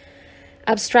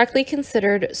 Abstractly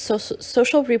considered,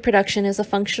 social reproduction is a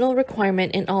functional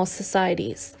requirement in all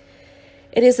societies.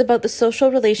 It is about the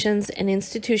social relations and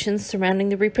institutions surrounding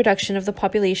the reproduction of the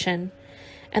population,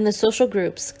 and the social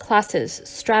groups, classes,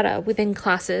 strata within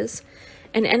classes,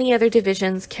 and any other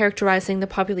divisions characterizing the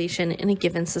population in a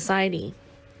given society.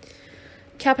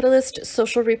 Capitalist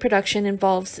social reproduction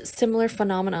involves similar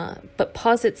phenomena, but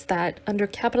posits that, under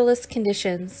capitalist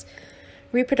conditions,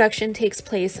 reproduction takes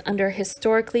place under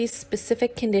historically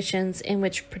specific conditions in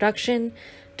which production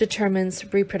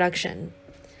determines reproduction.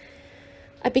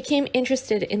 I became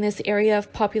interested in this area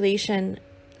of population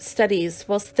studies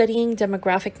while studying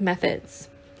demographic methods.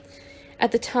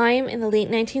 At the time, in the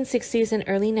late 1960s and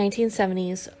early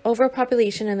 1970s,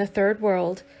 overpopulation in the Third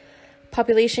World,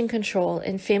 population control,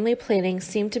 and family planning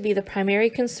seemed to be the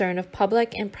primary concern of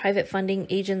public and private funding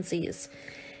agencies,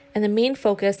 and the main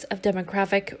focus of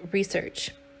demographic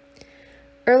research.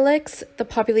 Ehrlich's The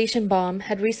Population Bomb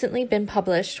had recently been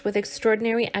published with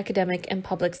extraordinary academic and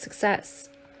public success.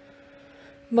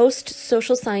 Most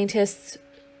social scientists,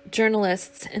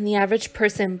 journalists, and the average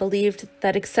person believed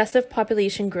that excessive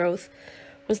population growth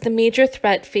was the major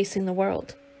threat facing the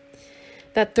world,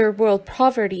 that third world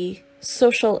poverty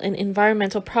social and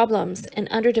environmental problems and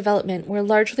underdevelopment were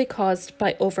largely caused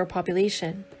by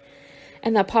overpopulation,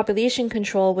 and that population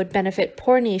control would benefit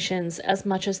poor nations as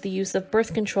much as the use of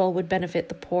birth control would benefit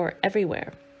the poor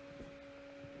everywhere.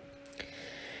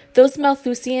 Those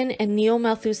Malthusian and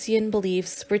neo-Malthusian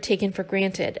beliefs were taken for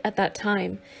granted at that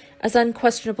time as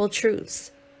unquestionable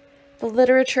truths. The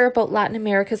literature about Latin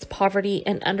America's poverty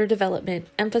and underdevelopment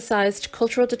emphasized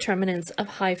cultural determinants of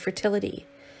high fertility,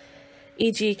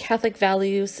 e.g. Catholic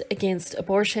values against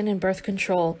abortion and birth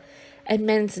control, and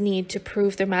men's need to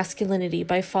prove their masculinity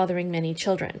by fathering many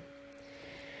children.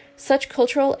 Such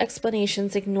cultural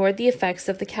explanations ignored the effects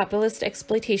of the capitalist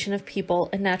exploitation of people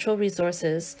and natural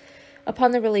resources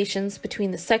upon the relations between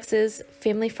the sexes,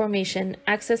 family formation,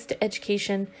 access to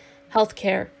education,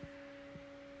 healthcare,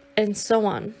 and so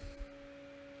on.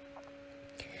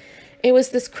 It was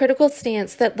this critical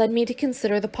stance that led me to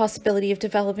consider the possibility of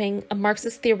developing a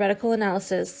Marxist theoretical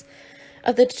analysis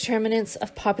of the determinants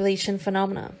of population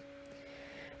phenomena.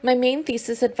 My main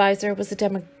thesis advisor was a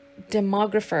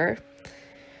demographer,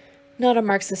 not a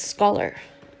Marxist scholar.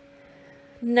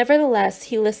 Nevertheless,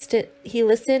 he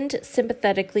listened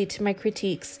sympathetically to my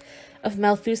critiques of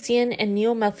Malthusian and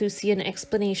neo-Malthusian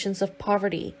explanations of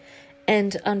poverty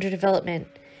and underdevelopment,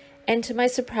 and to my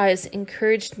surprise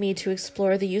encouraged me to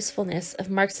explore the usefulness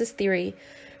of Marxist theory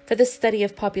for the study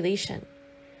of population.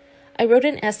 I wrote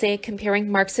an essay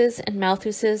comparing Marx's and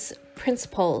Malthus's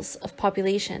principles of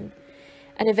population,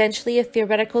 and eventually a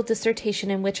theoretical dissertation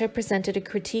in which I presented a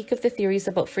critique of the theories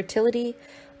about fertility,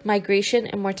 migration,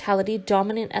 and mortality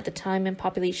dominant at the time in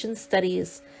population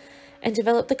studies, and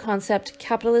developed the concept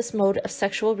capitalist mode of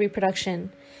sexual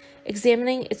reproduction,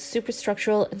 examining its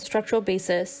superstructural and structural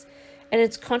basis and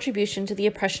its contribution to the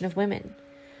oppression of women.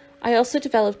 I also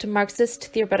developed a Marxist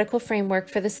theoretical framework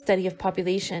for the study of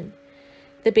population,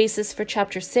 the basis for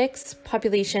Chapter 6,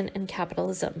 Population and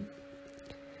Capitalism.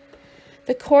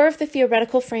 The core of the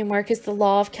theoretical framework is the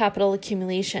law of capital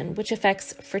accumulation, which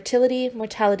affects fertility,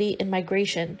 mortality, and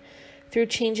migration through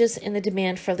changes in the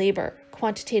demand for labor,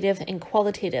 quantitative and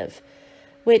qualitative,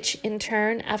 which, in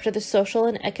turn, after the social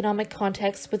and economic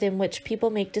context within which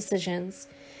people make decisions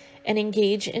and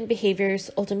engage in behaviors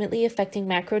ultimately affecting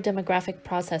macro-demographic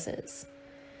processes.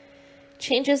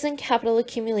 Changes in capital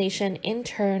accumulation, in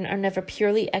turn, are never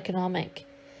purely economic.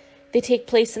 They take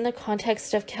place in the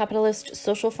context of capitalist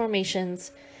social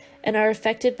formations and are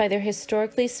affected by their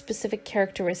historically specific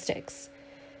characteristics,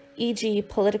 e.g.,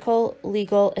 political,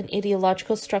 legal, and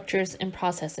ideological structures and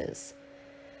processes.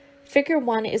 Figure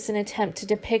 1 is an attempt to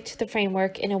depict the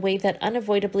framework in a way that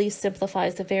unavoidably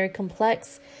simplifies a very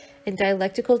complex and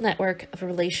dialectical network of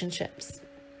relationships.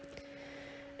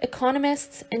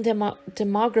 Economists and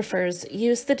demographers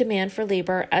use the demand for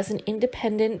labor as an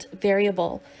independent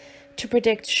variable to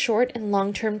predict short and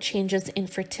long-term changes in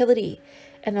fertility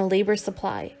and the labor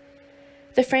supply.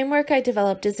 The framework I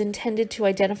developed is intended to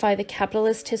identify the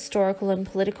capitalist historical and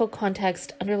political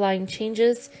context underlying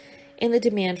changes in the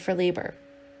demand for labor.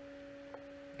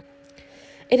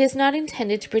 It is not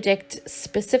intended to predict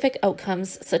specific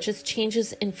outcomes such as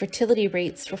changes in fertility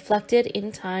rates reflected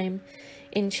in time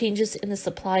in changes in the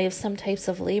supply of some types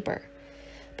of labor,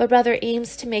 but rather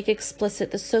aims to make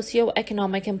explicit the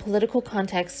socio-economic and political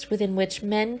context within which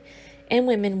men and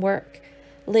women work,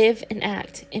 live, and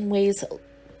act in ways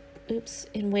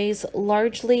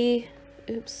largely,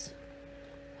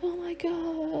 oh my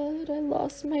God, I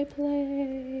lost my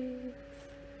place.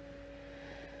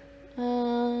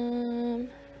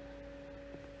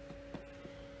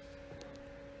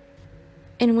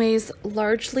 In ways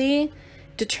largely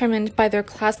determined by their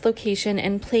class location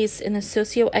and place in the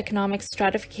socio-economic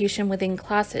stratification within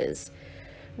classes,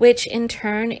 which in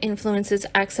turn influences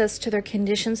access to their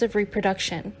conditions of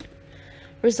reproduction,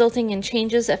 resulting in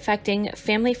changes affecting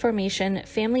family formation,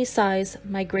 family size,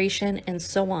 migration, and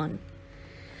so on.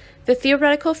 The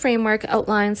theoretical framework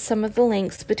outlines some of the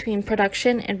links between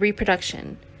production and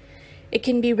reproduction. It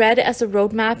can be read as a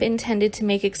roadmap intended to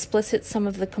make explicit some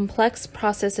of the complex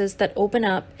processes that open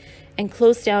up and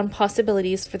close down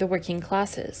possibilities for the working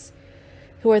classes,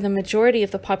 who are the majority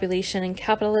of the population in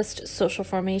capitalist social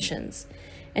formations,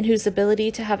 and whose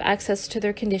ability to have access to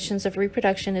their conditions of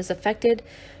reproduction is affected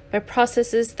by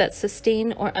processes that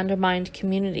sustain or undermine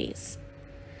communities,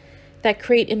 that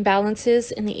create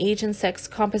imbalances in the age and sex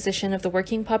composition of the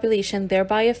working population,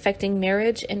 thereby affecting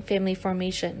marriage and family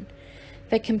formation,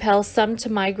 that compel some to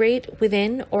migrate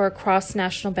within or across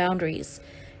national boundaries,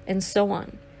 and so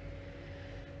on.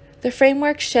 The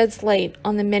framework sheds light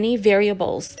on the many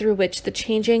variables through which the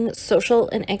changing social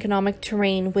and economic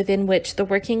terrain within which the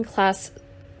working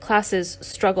classes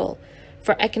struggle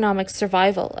for economic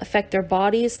survival affect their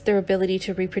bodies, their ability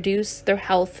to reproduce, their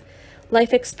health,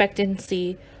 life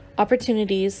expectancy,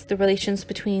 opportunities, the relations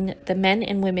between the men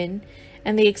and women,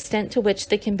 and the extent to which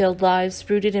they can build lives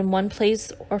rooted in one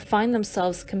place or find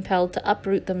themselves compelled to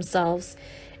uproot themselves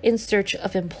in search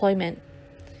of employment.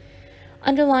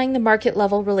 Underlying the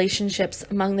market-level relationships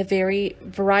among the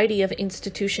variety of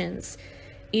institutions,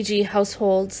 e.g.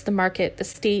 households, the market, the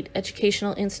state,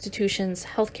 educational institutions,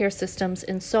 healthcare systems,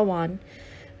 and so on,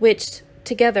 which,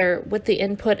 together with the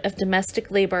input of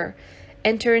domestic labor,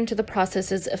 enter into the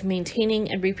processes of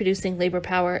maintaining and reproducing labor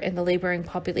power in the laboring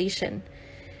population.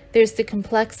 There's the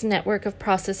complex network of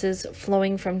processes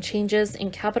flowing from changes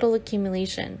in capital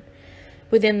accumulation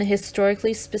within the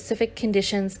historically specific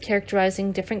conditions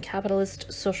characterizing different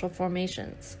capitalist social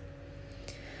formations.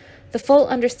 The full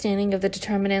understanding of the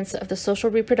determinants of the social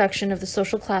reproduction of the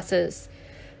social classes,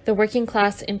 the working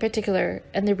class in particular,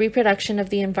 and the reproduction of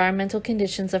the environmental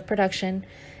conditions of production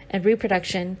and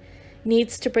reproduction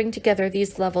needs to bring together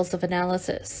these levels of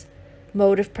analysis,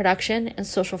 mode of production, and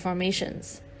social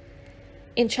formations.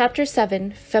 In Chapter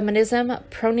 7, Feminism,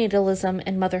 Pronatalism,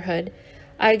 and Motherhood,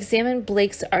 I examine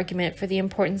Blake's argument for the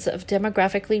importance of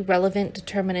demographically relevant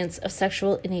determinants of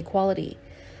sexual inequality,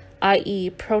 i.e.,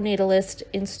 pronatalist,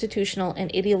 institutional, and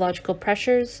ideological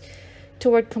pressures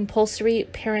toward compulsory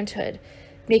parenthood,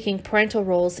 making parental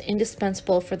roles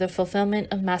indispensable for the fulfillment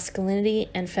of masculinity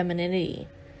and femininity.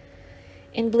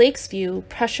 In Blake's view,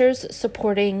 pressures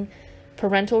supporting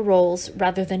parental roles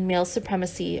rather than male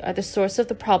supremacy are the source of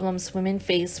the problems women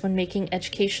face when making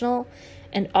educational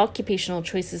and occupational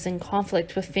choices in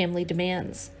conflict with family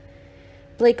demands.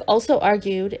 Blake also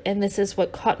argued, and this is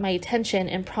what caught my attention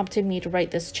and prompted me to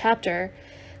write this chapter,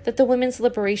 that the women's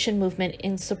liberation movement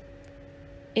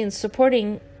in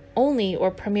supporting only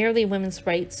or primarily women's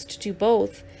rights to do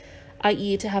both,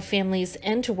 i.e. to have families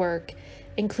and to work,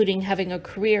 including having a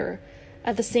career,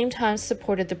 at the same time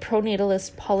supported the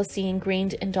pronatalist policy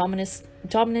ingrained in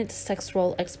dominant sex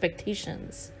role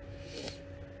expectations.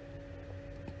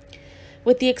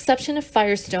 With the exception of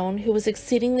Firestone, who was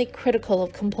exceedingly critical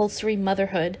of compulsory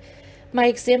motherhood, my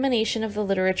examination of the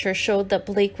literature showed that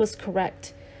Blake was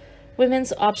correct.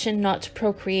 Women's option not to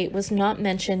procreate was not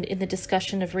mentioned in the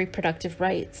discussion of reproductive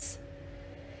rights.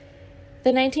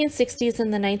 The 1960s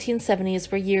and the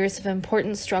 1970s were years of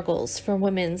important struggles for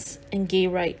women's and gay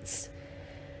rights,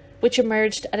 which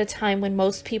emerged at a time when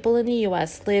most people in the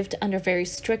U.S. lived under very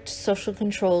strict social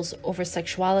controls over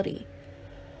sexuality.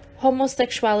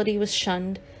 Homosexuality was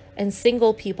shunned, and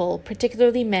single people,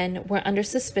 particularly men, were under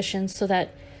suspicion so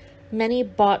that many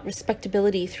bought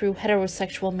respectability through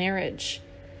heterosexual marriage.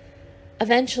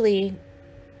 Eventually,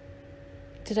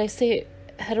 did I say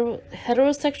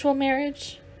heterosexual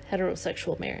marriage?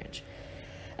 Heterosexual marriage.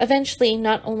 Eventually,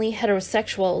 not only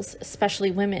heterosexuals, especially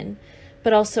women,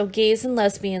 but also gays and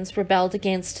lesbians rebelled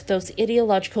against those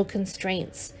ideological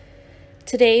constraints.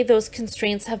 Today, those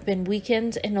constraints have been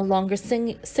weakened and no longer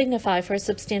signify for a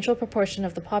substantial proportion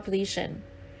of the population.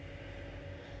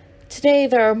 Today,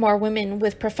 there are more women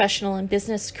with professional and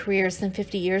business careers than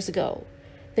 50 years ago.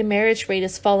 The marriage rate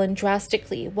has fallen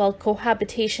drastically, while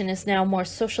cohabitation is now more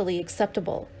socially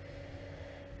acceptable.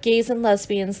 Gays and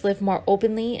lesbians live more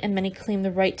openly, and many claim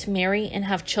the right to marry and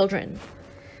have children.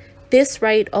 This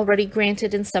right, already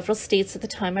granted in several states at the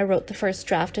time I wrote the first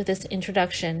draft of this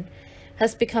introduction,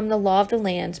 has become the law of the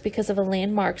land because of a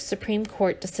landmark Supreme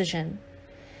Court decision.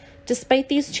 Despite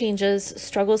these changes,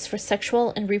 struggles for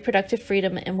sexual and reproductive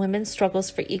freedom and women's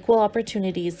struggles for equal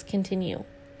opportunities continue.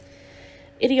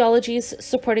 Ideologies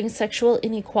supporting sexual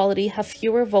inequality have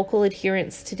fewer vocal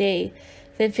adherents today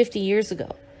than 50 years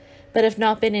ago, but have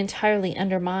not been entirely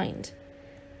undermined.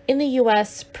 In the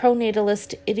U.S.,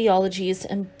 pronatalist ideologies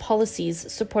and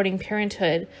policies supporting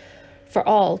parenthood for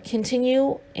all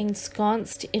continue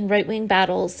ensconced in right-wing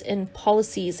battles and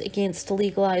policies against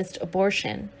legalized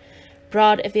abortion,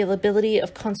 broad availability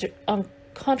of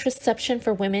contraception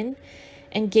for women,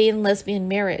 and gay and lesbian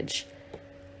marriage,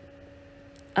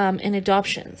 and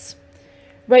adoptions.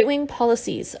 Right-wing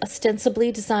policies,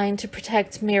 ostensibly designed to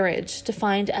protect marriage,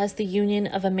 defined as the union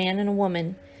of a man and a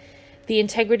woman, the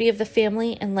integrity of the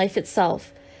family and life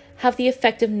itself, have the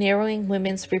effect of narrowing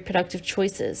women's reproductive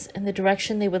choices and the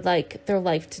direction they would like their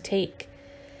life to take.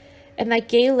 And that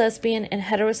gay, lesbian, and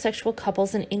heterosexual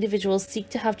couples and individuals seek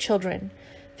to have children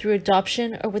through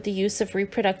adoption or with the use of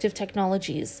reproductive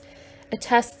technologies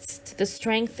attests to the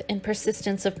strength and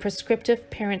persistence of prescriptive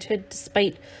parenthood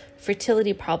despite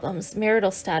fertility problems,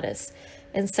 marital status,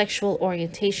 and sexual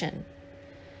orientation.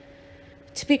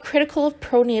 To be critical of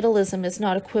pronatalism is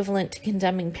not equivalent to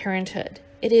condemning parenthood.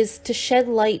 It is to shed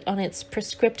light on its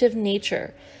prescriptive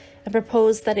nature and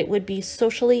proposed that it would be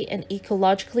socially and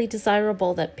ecologically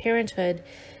desirable that parenthood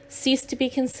cease to be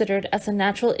considered as a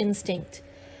natural instinct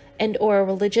and or a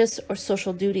religious or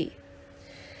social duty.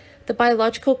 The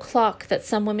biological clock that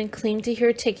some women claim to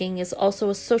hear ticking is also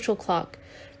a social clock,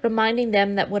 reminding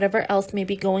them that whatever else may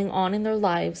be going on in their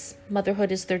lives,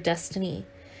 motherhood is their destiny,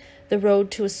 the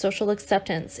road to a social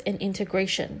acceptance and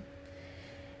integration.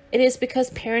 It is because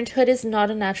parenthood is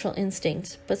not a natural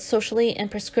instinct, but socially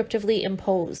and prescriptively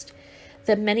imposed,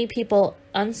 that many people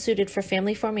unsuited for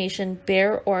family formation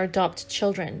bear or adopt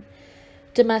children.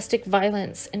 Domestic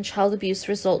violence and child abuse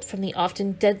result from the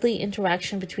often deadly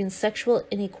interaction between sexual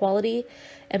inequality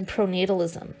and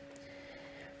pronatalism.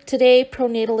 Today,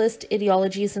 pronatalist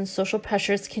ideologies and social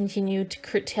pressures continue to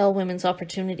curtail women's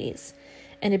opportunities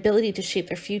and ability to shape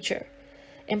their future,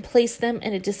 and place them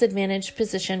in a disadvantaged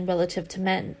position relative to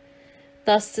men,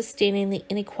 thus sustaining the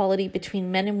inequality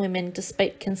between men and women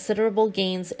despite considerable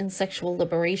gains in sexual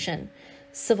liberation,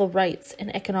 civil rights,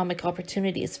 and economic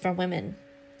opportunities for women.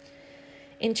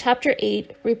 In Chapter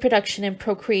 8, Reproduction and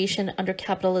Procreation Under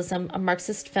Capitalism, a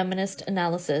Marxist feminist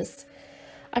analysis,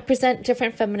 I present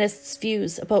different feminists'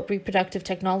 views about reproductive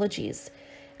technologies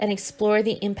and explore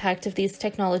the impact of these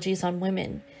technologies on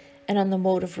women and on the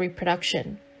mode of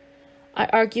reproduction. I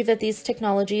argue that these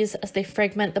technologies, as they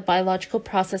fragment the biological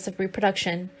process of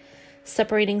reproduction,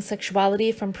 separating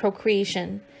sexuality from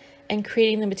procreation, and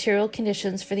creating the material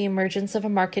conditions for the emergence of a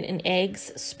market in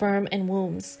eggs, sperm, and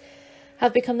wombs,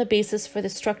 have become the basis for the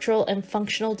structural and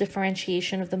functional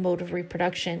differentiation of the mode of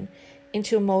reproduction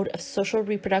into a mode of social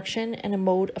reproduction and a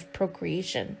mode of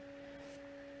procreation.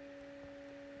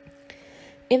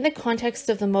 In the context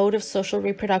of the mode of social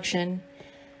reproduction,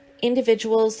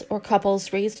 individuals or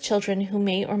couples raise children who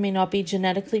may or may not be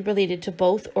genetically related to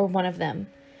both or one of them.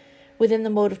 Within the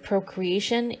mode of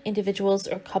procreation, individuals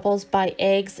or couples buy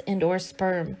eggs and or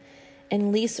sperm,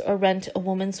 and lease or rent a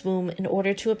woman's womb in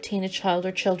order to obtain a child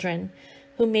or children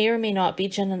who may or may not be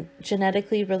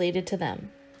genetically related to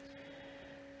them.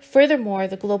 Furthermore,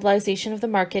 the globalization of the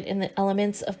market and the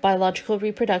elements of biological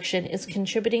reproduction is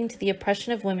contributing to the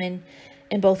oppression of women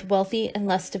in both wealthy and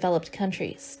less developed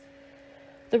countries.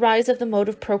 The rise of the mode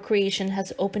of procreation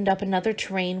has opened up another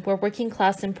terrain where working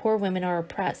class and poor women are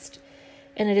oppressed,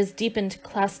 and it has deepened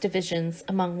class divisions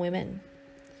among women.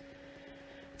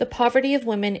 The poverty of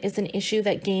women is an issue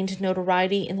that gained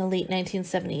notoriety in the late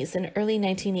 1970s and early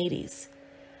 1980s.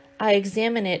 I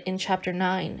examine it in Chapter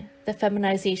 9, The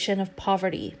Feminization of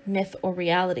Poverty, Myth or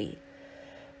Reality,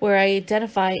 where I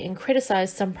identify and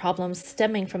criticize some problems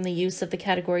stemming from the use of the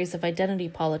categories of identity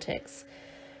politics,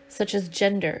 such as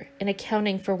gender, in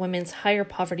accounting for women's higher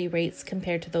poverty rates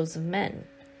compared to those of men.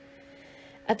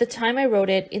 At the time I wrote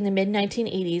it, in the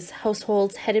mid-1980s,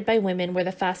 households headed by women were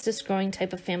the fastest growing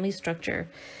type of family structure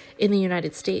in the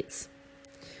United States.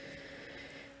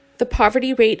 The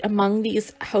poverty rate among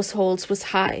these households was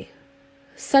high.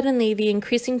 Suddenly, the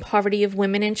increasing poverty of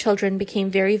women and children became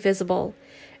very visible,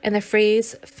 and the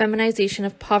phrase feminization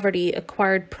of poverty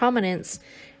acquired prominence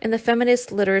in the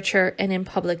feminist literature and in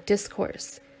public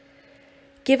discourse.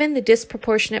 Given the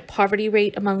disproportionate poverty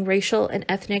rate among racial and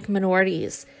ethnic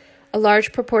minorities, a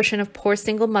large proportion of poor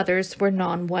single mothers were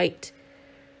non-white.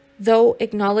 Though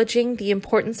acknowledging the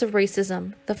importance of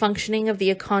racism, the functioning of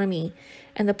the economy,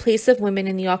 and the place of women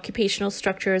in the occupational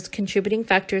structure as contributing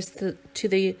factors to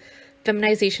the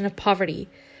feminization of poverty,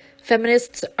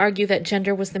 feminists argue that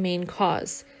gender was the main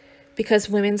cause, because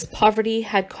women's poverty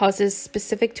had causes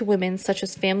specific to women such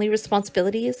as family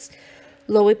responsibilities,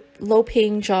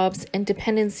 low-paying jobs, and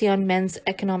dependency on men's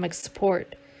economic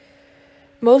support.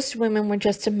 Most women were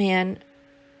just a man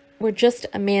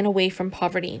away from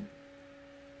poverty.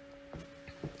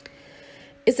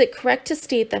 Is it correct to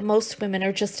state that most women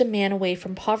are just a man away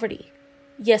from poverty?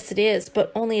 Yes, it is,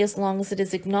 but only as long as it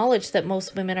is acknowledged that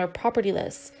most women are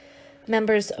propertyless,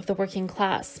 members of the working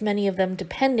class, many of them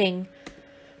depending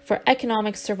for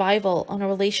economic survival on a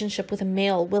relationship with a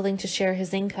male willing to share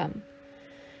his income.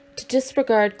 To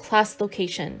disregard class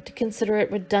location, to consider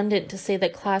it redundant to say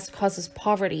that class causes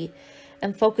poverty,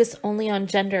 and focus only on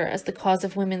gender as the cause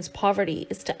of women's poverty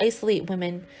is to isolate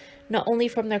women not only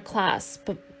from their class,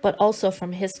 but also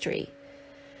from history.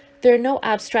 There are no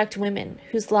abstract women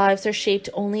whose lives are shaped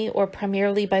only or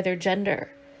primarily by their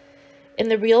gender. In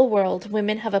the real world,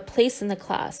 women have a place in the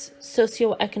class,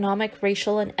 socioeconomic,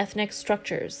 racial, and ethnic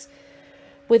structures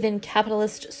within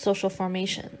capitalist social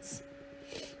formations.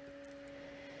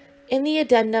 In the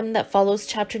addendum that follows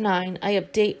Chapter 9, I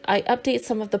update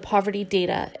some of the poverty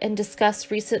data and discuss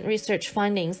recent research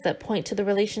findings that point to the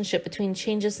relationship between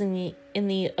changes in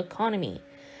the economy,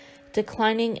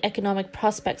 declining economic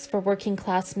prospects for working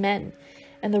class men,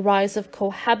 and the rise of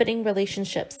cohabiting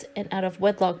relationships and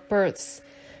out-of-wedlock births,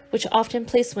 which often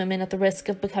place women at the risk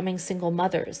of becoming single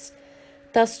mothers,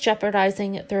 thus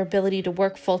jeopardizing their ability to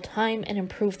work full-time and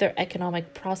improve their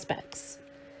economic prospects.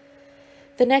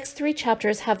 The next 3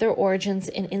 chapters have their origins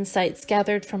in insights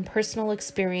gathered from personal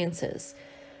experiences,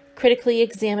 critically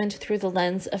examined through the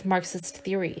lens of Marxist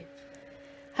theory.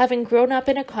 Having grown up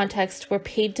in a context where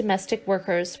paid domestic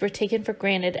workers were taken for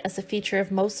granted as a feature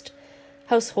of most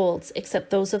households except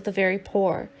those of the very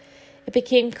poor, it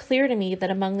became clear to me that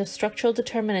among the structural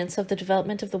determinants of the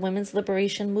development of the women's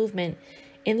liberation movement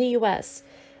in the U.S.,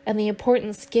 and the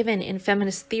importance given in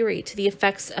feminist theory to the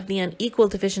effects of the unequal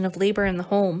division of labor in the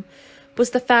home,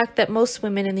 was the fact that most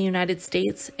women in the United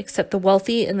States, except the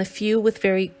wealthy and the few with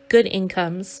very good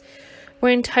incomes, were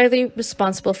entirely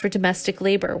responsible for domestic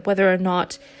labor, whether or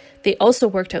not they also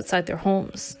worked outside their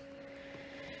homes.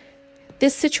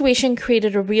 This situation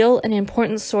created a real and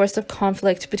important source of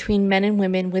conflict between men and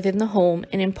women within the home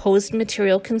and imposed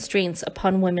material constraints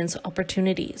upon women's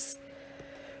opportunities.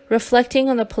 Reflecting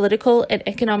on the political and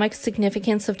economic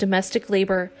significance of domestic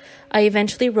labor, I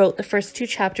eventually wrote the first 2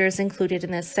 chapters included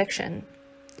in this section.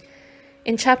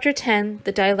 In Chapter 10,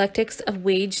 The Dialectics of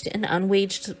Waged and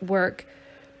Unwaged Work,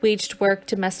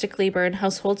 Domestic Labor, and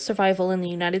Household Survival in the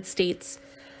United States,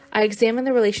 I examine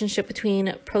the relationship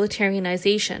between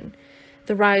proletarianization,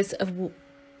 the rise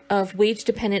of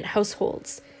wage-dependent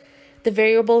households, the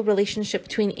variable relationship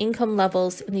between income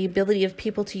levels and the ability of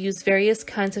people to use various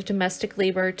kinds of domestic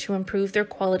labor to improve their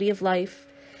quality of life,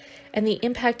 and the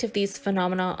impact of these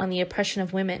phenomena on the oppression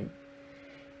of women.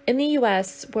 In the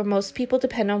U.S., where most people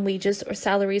depend on wages or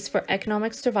salaries for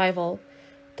economic survival,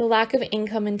 the lack of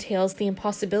income entails the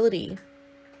impossibility,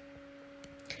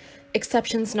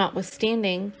 exceptions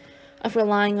notwithstanding, of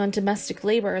relying on domestic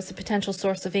labor as a potential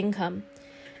source of income,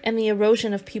 and the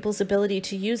erosion of people's ability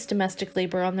to use domestic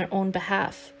labor on their own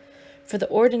behalf for the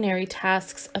ordinary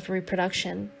tasks of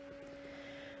reproduction.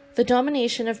 The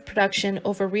domination of production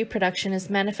over reproduction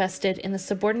is manifested in the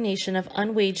subordination of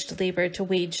unwaged labor to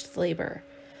waged labor,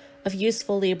 of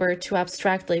useful labor to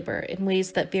abstract labor in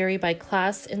ways that vary by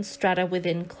class and strata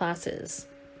within classes.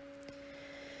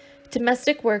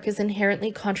 Domestic work is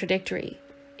inherently contradictory.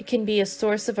 It can be a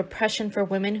source of oppression for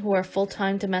women who are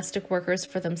full-time domestic workers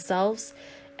for themselves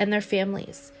and their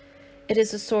families. It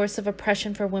is a source of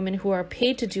oppression for women who are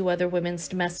paid to do other women's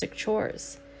domestic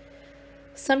chores.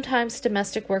 Sometimes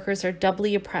domestic workers are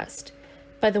doubly oppressed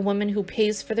by the woman who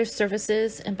pays for their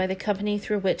services and by the company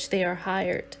through which they are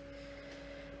hired.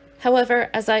 However,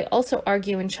 as I also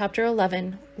argue in Chapter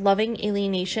 11, Loving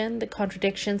Alienation, the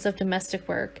Contradictions of Domestic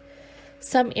Work,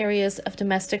 some areas of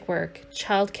domestic work,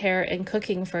 childcare and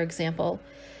cooking, for example,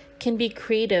 can be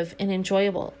creative and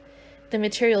enjoyable, the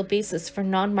material basis for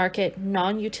non-market,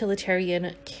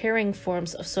 non-utilitarian, caring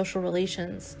forms of social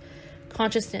relations,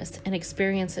 consciousness, and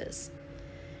experiences.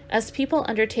 As people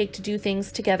undertake to do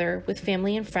things together with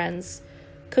family and friends,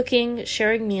 cooking,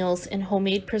 sharing meals and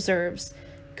homemade preserves,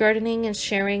 gardening and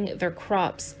sharing their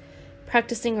crops,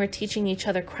 practicing or teaching each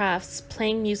other crafts,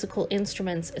 playing musical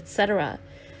instruments, etc.,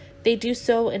 they do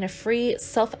so in a free,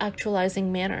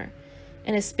 self-actualizing manner,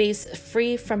 in a space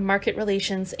free from market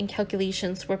relations and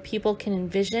calculations where people can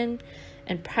envision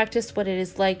and practice what it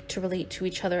is like to relate to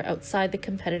each other outside the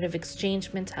competitive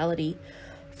exchange mentality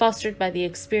fostered by the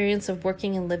experience of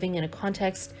working and living in a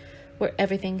context where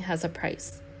everything has a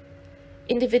price.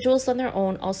 Individuals on their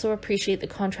own also appreciate the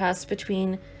contrast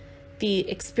between the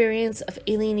experience of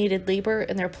alienated labor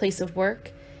in their place of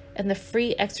work and the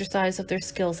free exercise of their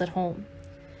skills at home.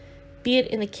 Be it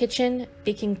in the kitchen,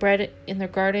 baking bread in their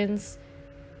gardens,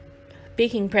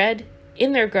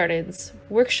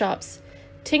 workshops,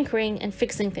 tinkering, and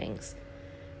fixing things.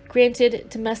 Granted,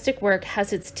 domestic work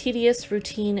has its tedious,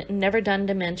 routine, never-done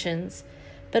dimensions,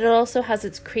 but it also has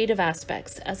its creative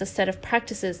aspects as a set of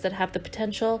practices that have the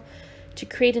potential to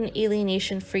create an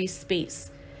alienation-free space,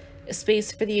 a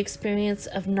space for the experience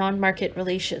of non-market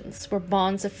relations, where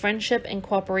bonds of friendship and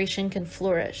cooperation can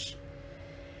flourish.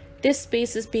 This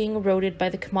space is being eroded by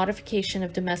the commodification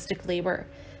of domestic labor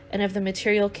and of the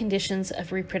material conditions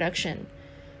of reproduction,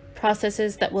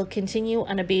 processes that will continue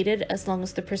unabated as long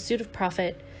as the pursuit of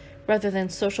profit, rather than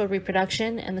social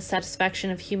reproduction and the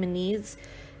satisfaction of human needs,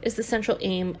 is the central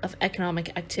aim of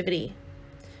economic activity.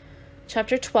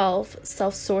 Chapter 12,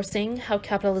 Self-Sourcing, How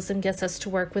Capitalism Gets Us to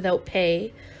Work Without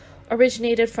Pay,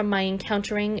 originated from my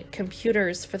encountering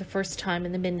computers for the first time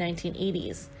in the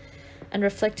mid-1980s, and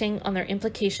reflecting on their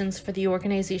implications for the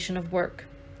organization of work.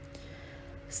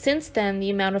 Since then, the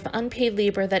amount of unpaid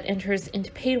labor that enters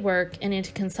into paid work and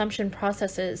into consumption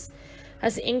processes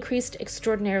has increased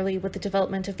extraordinarily with the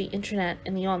development of the internet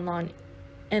and the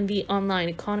and the online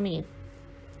economy.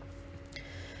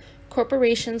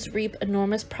 Corporations reap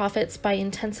enormous profits by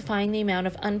intensifying the amount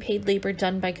of unpaid labor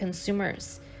done by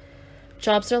consumers.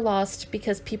 Jobs are lost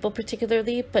because people,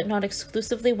 particularly but not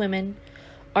exclusively women,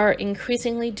 are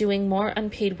increasingly doing more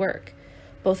unpaid work,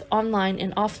 both online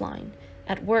and offline,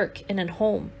 at work and at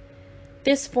home.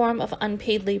 This form of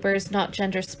unpaid labor is not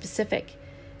gender specific.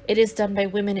 It is done by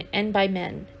women and by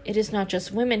men. It is not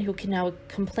just women who can now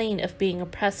complain of being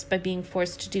oppressed by being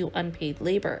forced to do unpaid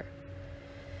labor.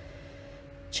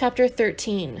 Chapter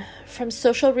 13, From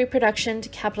Social Reproduction to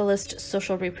Capitalist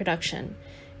Social Reproduction,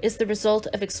 is the result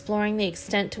of exploring the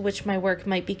extent to which my work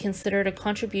might be considered a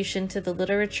contribution to the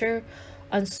literature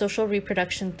on social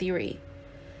reproduction theory.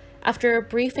 After a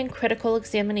brief and critical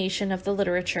examination of the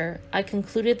literature, I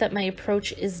concluded that my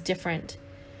approach is different.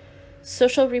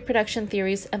 Social reproduction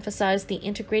theories emphasize the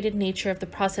integrated nature of the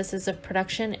processes of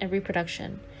production and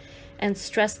reproduction, and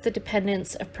stress the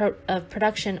dependence of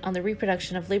production on the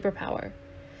reproduction of labor power.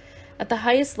 At the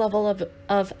highest level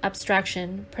of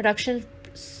abstraction, production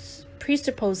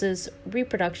presupposes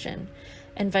reproduction,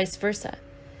 and vice versa.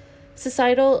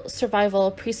 Societal survival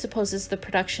presupposes the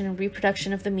production and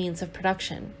reproduction of the means of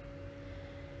production,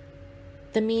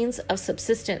 the means of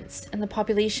subsistence, and the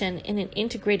population in an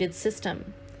integrated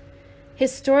system.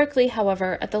 Historically,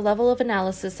 however, at the level of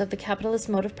analysis of the capitalist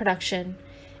mode of production,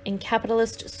 in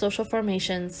capitalist social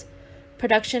formations,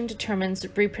 production determines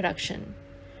reproduction.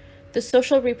 The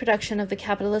social reproduction of the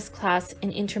capitalist class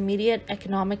in intermediate,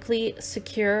 economically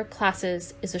secure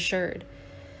classes is assured.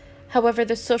 However,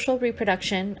 the social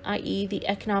reproduction, i.e., the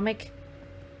economic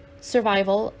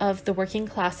survival of the working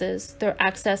classes, their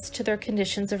access to their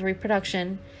conditions of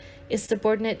reproduction, is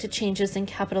subordinate to changes in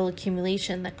capital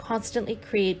accumulation that constantly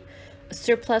create a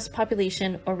surplus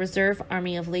population or reserve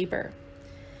army of labor.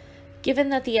 Given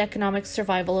that the economic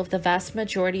survival of the vast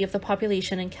majority of the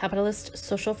population in capitalist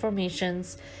social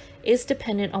formations is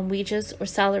dependent on wages or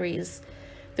salaries,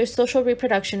 their social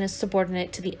reproduction is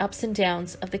subordinate to the ups and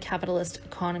downs of the capitalist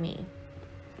economy.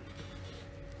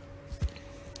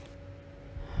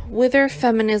 Whither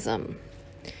feminism?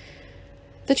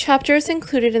 The chapters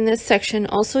included in this section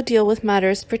also deal with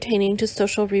matters pertaining to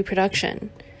social reproduction.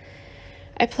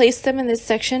 I placed them in this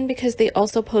section because they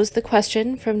also pose the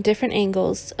question from different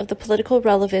angles of the political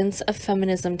relevance of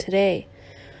feminism today,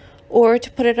 or,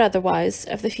 to put it otherwise,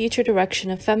 of the future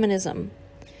direction of feminism.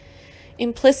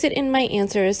 Implicit in my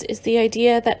answers is the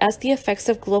idea that as the effects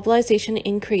of globalization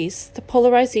increase, the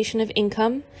polarization of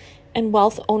income and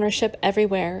wealth ownership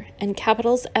everywhere, and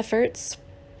capital's efforts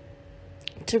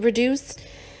to reduce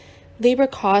labor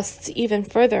costs even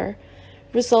further,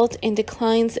 result in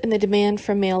declines in the demand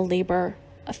for male labor.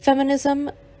 A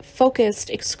feminism focused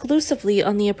exclusively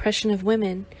on the oppression of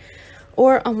women,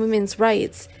 or on women's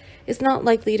rights, is not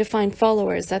likely to find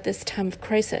followers at this time of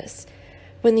crisis,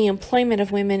 when the employment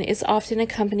of women is often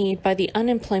accompanied by the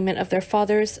unemployment of their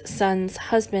fathers, sons,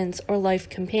 husbands, or life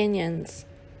companions.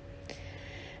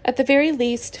 At the very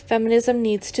least, feminism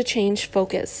needs to change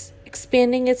focus,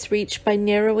 expanding its reach by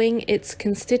narrowing its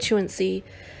constituency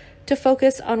to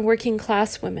focus on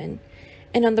working-class women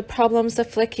and on the problems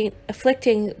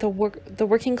afflicting the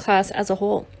working class as a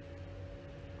whole.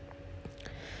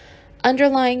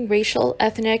 Underlying racial,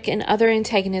 ethnic, and other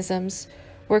antagonisms,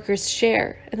 workers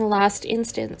share, in the last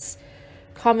instance,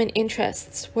 common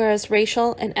interests, whereas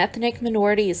racial and ethnic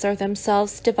minorities are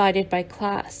themselves divided by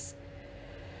class.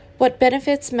 What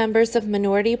benefits members of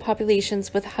minority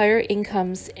populations with higher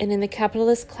incomes and in the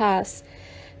capitalist class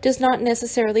does not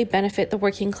necessarily benefit the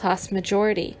working class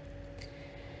majority.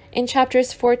 In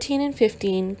chapters 14 and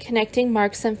 15, Connecting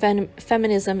Marx and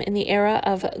Feminism in the Era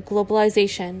of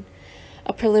Globalization,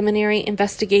 a preliminary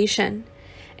investigation,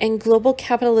 and Global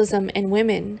Capitalism and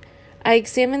Women, I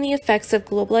examine the effects of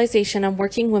globalization on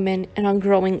working women and on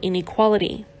growing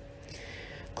inequality.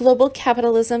 Global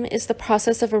capitalism is the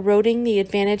process of eroding the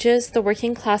advantages the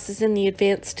working classes in the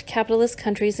advanced capitalist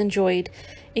countries enjoyed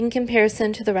in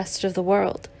comparison to the rest of the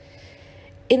world.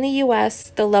 In the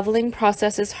U.S., the leveling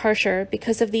process is harsher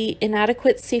because of the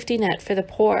inadequate safety net for the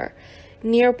poor,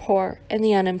 near poor, and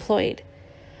the unemployed.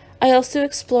 I also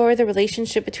explore the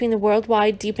relationship between the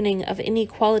worldwide deepening of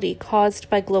inequality caused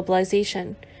by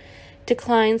globalization,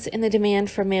 declines in the demand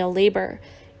for male labor,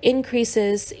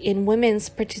 increases in women's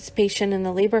participation in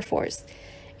the labor force,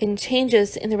 and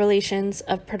changes in the relations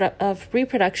of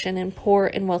reproduction in poor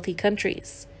and wealthy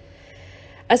countries.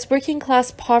 As working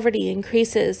class poverty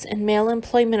increases and male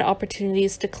employment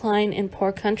opportunities decline in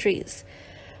poor countries,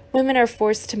 women are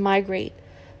forced to migrate,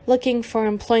 looking for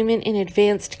employment in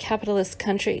advanced capitalist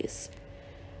countries.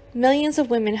 Millions of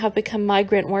women have become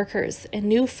migrant workers, and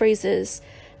new phrases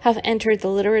have entered the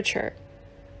literature.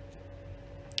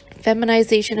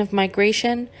 Feminization of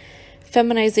migration,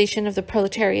 feminization of the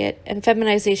proletariat, and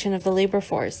feminization of the labor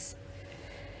force.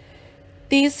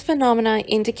 These phenomena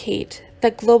indicate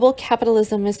that global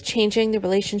capitalism is changing the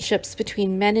relationships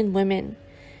between men and women,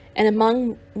 and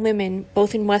among women,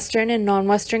 both in Western and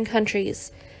non-Western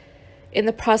countries. In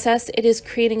the process, it is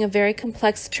creating a very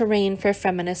complex terrain for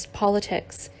feminist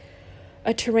politics,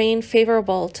 a terrain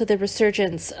favorable to the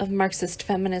resurgence of Marxist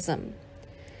feminism.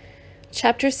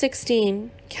 Chapter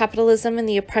 16, Capitalism and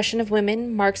the Oppression of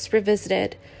Women, Marx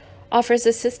Revisited, offers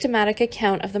a systematic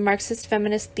account of the Marxist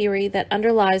feminist theory that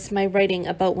underlies my writing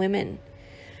about women.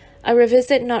 I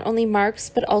revisit not only Marx,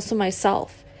 but also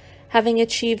myself, having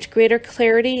achieved greater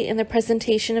clarity in the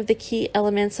presentation of the key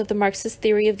elements of the Marxist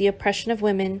theory of the oppression of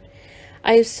women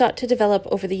I have sought to develop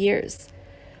over the years.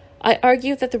 I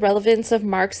argue that the relevance of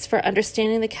Marx for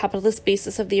understanding the capitalist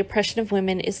basis of the oppression of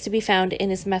women is to be found in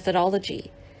his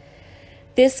methodology.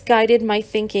 This guided my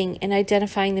thinking in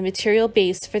identifying the material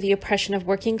base for the oppression of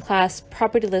working-class,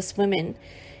 propertyless women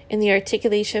in the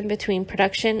articulation between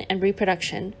production and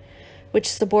reproduction, which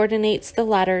subordinates the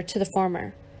latter to the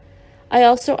former. I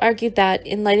also argued that,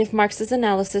 in light of Marx's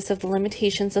analysis of the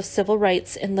limitations of civil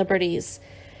rights and liberties,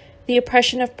 the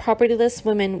oppression of propertyless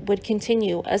women would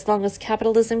continue as long as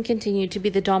capitalism continued to be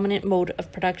the dominant mode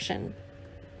of production.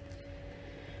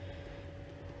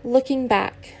 Looking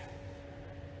back,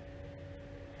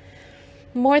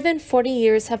 more than 40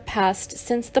 years have passed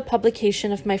since the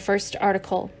publication of my first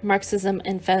article, Marxism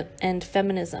and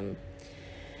Feminism.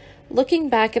 Looking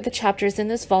back at the chapters in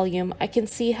this volume, I can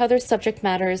see how their subject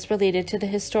matter is related to the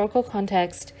historical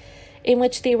context in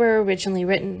which they were originally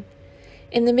written.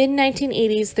 In the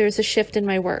mid-1980s, there is a shift in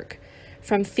my work,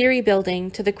 from theory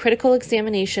building to the critical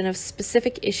examination of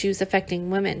specific issues affecting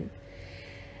women.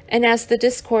 And as the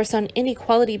discourse on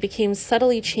inequality became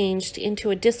subtly changed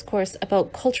into a discourse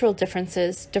about cultural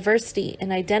differences, diversity,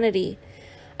 and identity,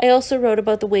 I also wrote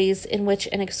about the ways in which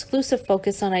an exclusive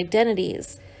focus on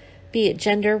identities, be it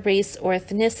gender, race, or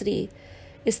ethnicity,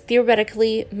 is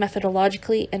theoretically,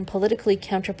 methodologically, and politically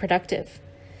counterproductive.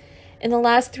 In the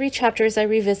last 3 chapters, I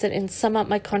revisit and sum up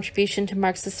my contribution to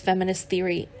Marxist feminist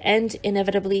theory, and,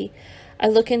 inevitably, I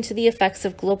look into the effects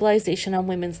of globalization on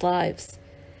women's lives.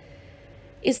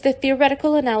 Is the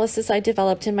theoretical analysis I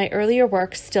developed in my earlier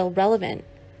work still relevant?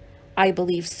 I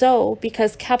believe so,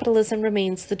 because capitalism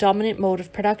remains the dominant mode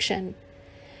of production.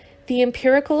 The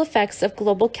empirical effects of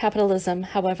global capitalism,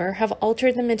 however, have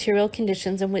altered the material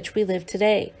conditions in which we live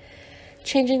today,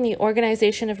 changing the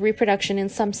organization of reproduction in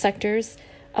some sectors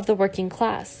of the working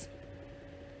class.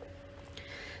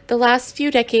 The last few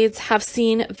decades have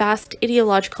seen vast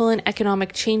ideological and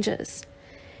economic changes.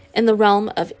 In the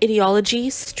realm of ideology,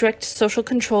 strict social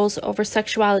controls over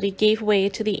sexuality gave way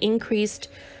to the increased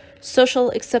social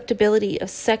acceptability of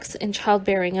sex and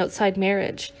childbearing outside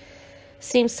marriage,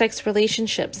 same-sex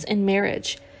relationships in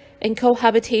marriage, and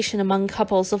cohabitation among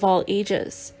couples of all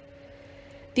ages.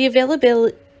 The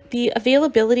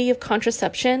availability of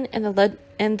contraception and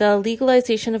the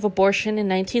legalization of abortion in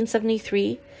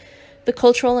 1973, the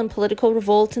cultural and political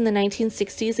revolt in the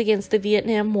 1960s against the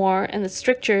Vietnam War, and the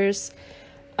strictures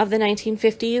of the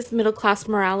 1950s, middle-class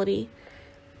morality,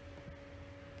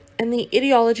 and the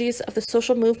ideologies of the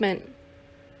social movements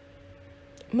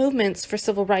for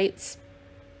civil rights.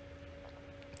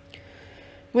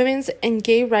 Women's and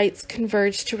gay rights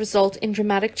converged to result in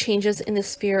dramatic changes in the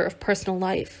sphere of personal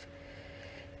life.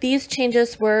 These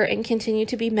changes were and continue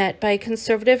to be met by a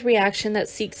conservative reaction that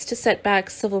seeks to set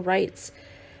back civil rights,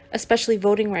 especially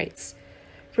voting rights,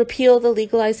 repeal the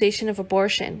legalization of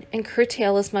abortion, and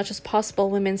curtail as much as possible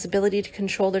women's ability to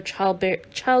control their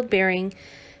childbearing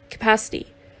capacity.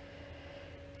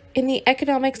 In the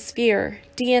economic sphere,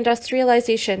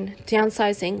 deindustrialization,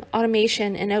 downsizing,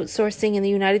 automation, and outsourcing in the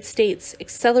United States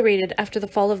accelerated after the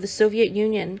fall of the Soviet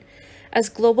Union as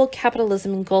global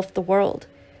capitalism engulfed the world.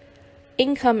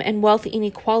 Income and wealth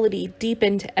inequality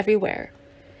deepened everywhere.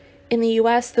 In the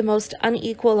U.S., the most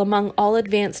unequal among all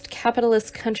advanced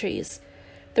capitalist countries,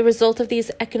 the result of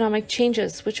these economic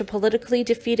changes, which a politically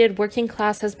defeated working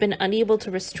class has been unable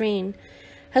to restrain,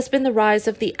 has been the rise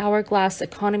of the hourglass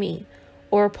economy,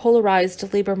 or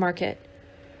polarized labor market.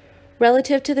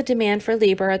 Relative to the demand for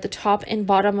labor at the top and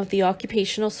bottom of the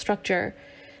occupational structure,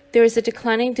 there is a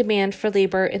declining demand for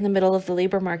labor in the middle of the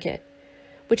labor market,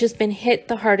 which has been hit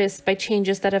the hardest by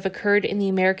changes that have occurred in the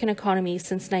American economy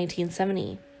since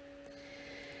 1970.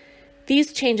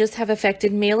 These changes have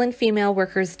affected male and female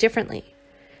workers differently.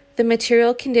 The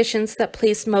material conditions that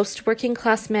place most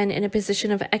working-class men in a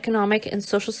position of economic and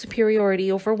social superiority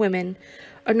over women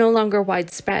are no longer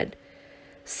widespread.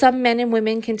 Some men and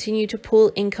women continue to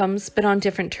pool incomes, but on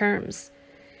different terms.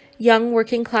 Young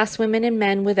working-class women and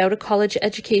men without a college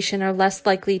education are less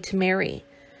likely to marry.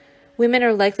 Women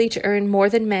are likely to earn more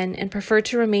than men and prefer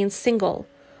to remain single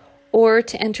or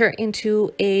to enter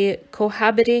into a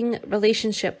cohabiting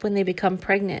relationship when they become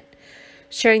pregnant,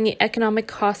 sharing the economic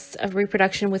costs of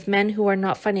reproduction with men who are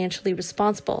not financially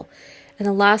responsible, in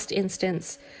the last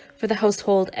instance, for the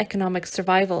household economic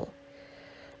survival.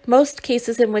 Most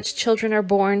cases in which children are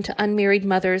born to unmarried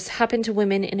mothers happen to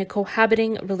women in a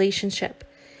cohabiting relationship.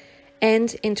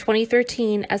 And in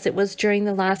 2013, as it was during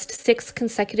the last 6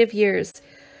 consecutive years,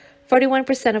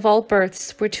 41% of all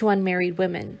births were to unmarried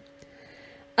women.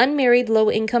 Unmarried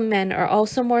low-income men are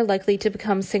also more likely to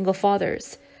become single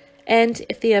fathers, and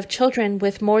if they have children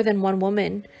with more than one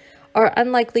woman, are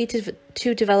unlikely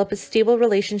to develop a stable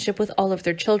relationship with all of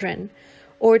their children,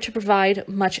 or to provide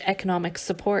much economic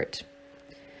support.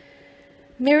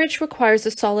 Marriage requires a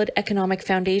solid economic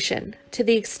foundation. To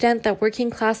the extent that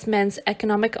working-class men's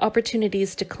economic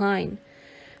opportunities decline,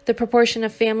 the proportion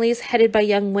of families headed by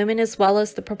young women as well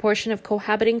as the proportion of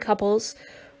cohabiting couples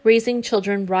raising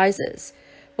children rises,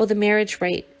 while the marriage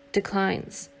rate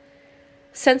declines.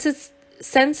 Census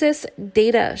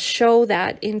data show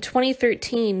that in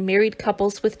 2013, married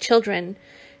couples with children,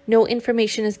 no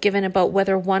information is given about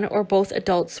whether one or both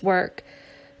adults work,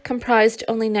 comprised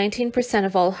only 19%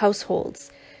 of all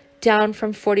households, down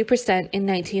from 40% in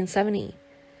 1970.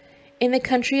 In the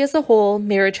country as a whole,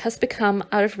 marriage has become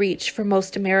out of reach for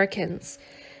most Americans,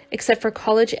 except for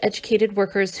college-educated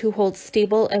workers who hold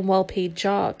stable and well-paid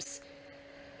jobs.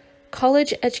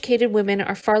 College-educated women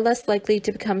are far less likely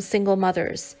to become single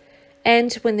mothers,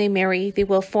 and when they marry, they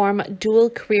will form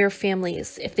dual-career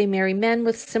families if they marry men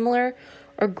with similar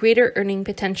or greater earning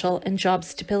potential and job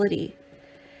stability.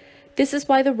 This is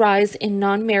why the rise in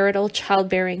non-marital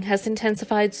childbearing has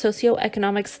intensified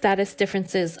socioeconomic status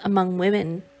differences among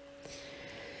women.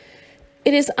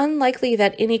 It is unlikely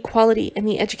that inequality and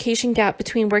the education gap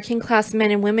between working-class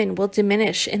men and women will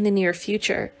diminish in the near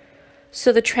future,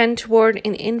 so the trend toward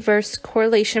an inverse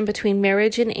correlation between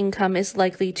marriage and income is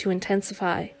likely to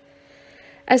intensify.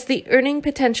 As the earning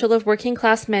potential of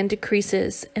working-class men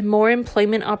decreases and more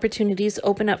employment opportunities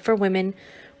open up for women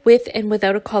with and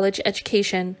without a college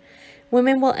education,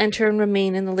 women will enter and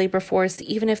remain in the labor force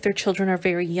even if their children are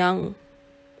very young.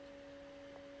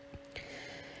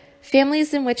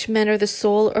 Families in which men are the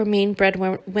sole or main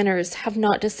breadwinners have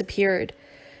not disappeared,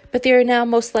 but they are now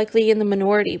most likely in the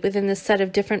minority within this set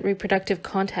of different reproductive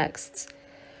contexts,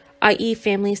 i.e.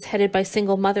 families headed by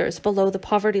single mothers below the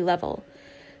poverty level,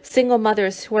 single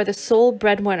mothers who are the sole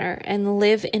breadwinner and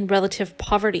live in relative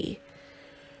poverty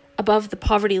above the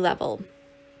poverty level,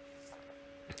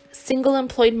 single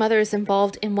employed mothers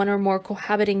involved in one or more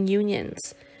cohabiting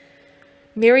unions,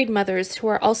 married mothers who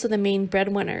are also the main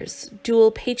breadwinners,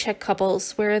 dual paycheck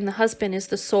couples wherein the husband is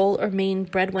the sole or main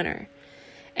breadwinner,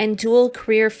 and dual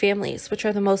career families, which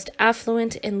are the most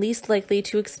affluent and least likely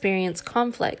to experience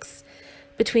conflicts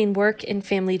between work and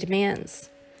family demands.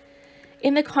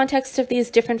 In the context of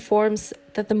these different forms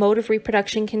that the mode of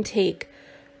reproduction can take,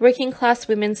 working-class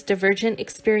women's divergent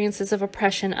experiences of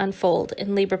oppression unfold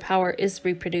and labor power is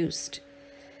reproduced.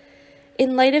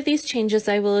 In light of these changes,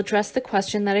 I will address the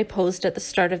question that I posed at the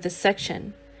start of this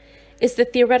section. Is the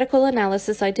theoretical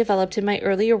analysis I developed in my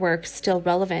earlier work still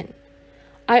relevant?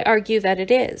 I argue that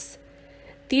it is.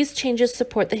 These changes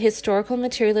support the historical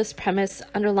materialist premise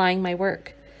underlying my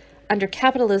work. Under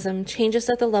capitalism, changes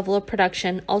at the level of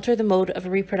production alter the mode of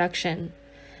reproduction,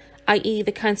 i.e.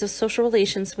 the kinds of social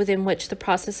relations within which the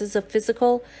processes of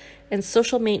physical and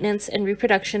social maintenance and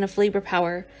reproduction of labor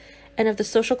power and of the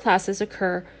social classes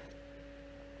occur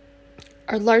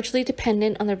are largely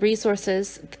dependent on the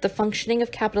resources that the functioning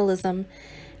of capitalism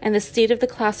and the state of the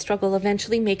class struggle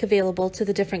eventually make available to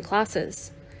the different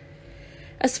classes.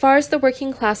 As far as the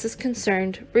working class is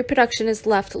concerned, reproduction is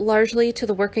left largely to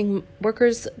the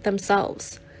workers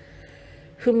themselves,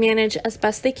 who manage as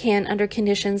best they can under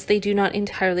conditions they do not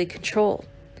entirely control.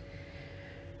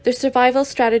 Their survival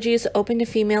strategy is open to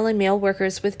female and male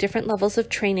workers with different levels of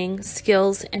training,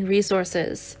 skills, and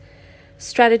resources.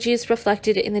 Strategies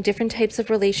reflected in the different types of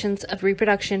relations of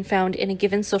reproduction found in a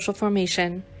given social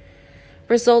formation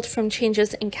result from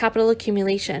changes in capital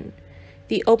accumulation,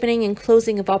 the opening and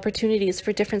closing of opportunities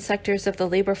for different sectors of the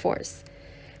labor force,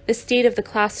 the state of the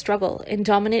class struggle, and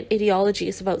dominant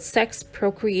ideologies about sex,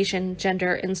 procreation,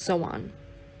 gender, and so on.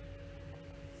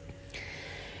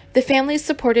 The families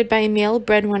supported by a male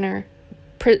breadwinner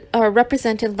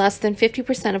represented less than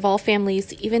 50% of all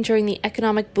families even during the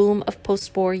economic boom of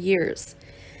post-war years,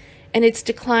 and its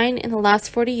decline in the last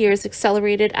 40 years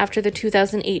accelerated after the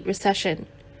 2008 recession.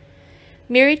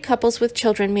 Married couples with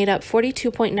children made up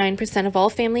 42.9% of all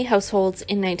family households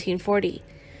in 1940,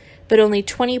 but only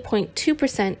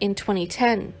 20.2% in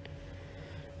 2010.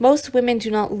 Most women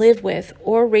do not live with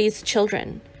or raise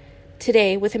children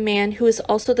today with a man who is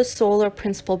also the sole or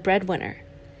principal breadwinner.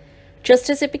 Just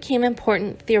as it became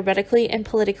important theoretically and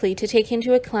politically to take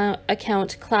into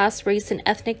account class, race, and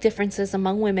ethnic differences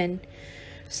among women,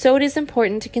 so it is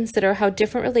important to consider how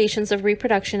different relations of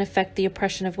reproduction affect the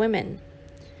oppression of women.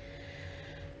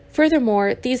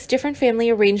 Furthermore, these different family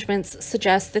arrangements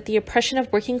suggest that the oppression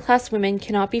of working-class women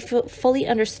cannot be fully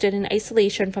understood in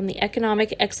isolation from the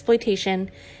economic exploitation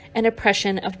and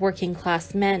oppression of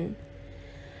working-class men.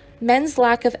 Men's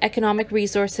lack of economic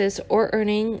resources or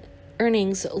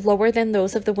earnings lower than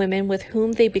those of the women with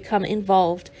whom they become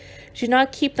involved do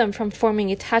not keep them from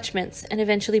forming attachments and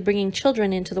eventually bringing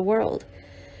children into the world,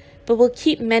 but will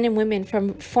keep men and women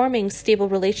from forming stable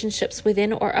relationships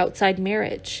within or outside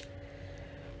marriage.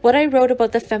 What I wrote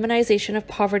about the feminization of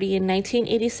poverty in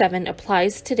 1987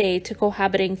 applies today to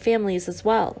cohabiting families as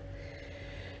well.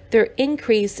 Their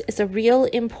increase is a real,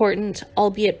 important,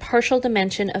 albeit partial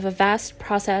dimension of a vast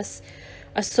process,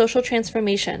 a social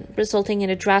transformation, resulting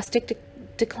in a drastic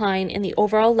decline in the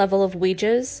overall level of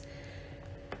wages,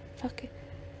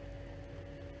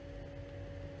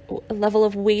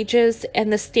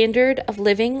 and the standard of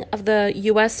living of the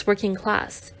U.S. working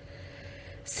class.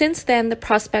 Since then, the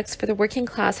prospects for the working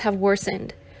class have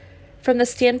worsened. From the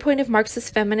standpoint of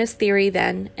Marxist feminist theory,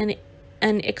 then,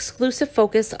 an exclusive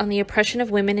focus on the oppression of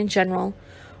women in general,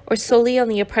 or solely on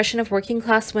the oppression of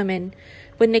working-class women,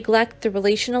 would neglect the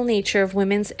relational nature of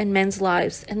women's and men's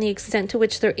lives and the extent to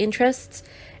which their interests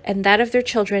and that of their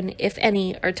children, if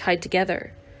any, are tied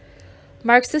together.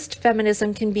 Marxist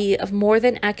feminism can be of more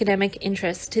than academic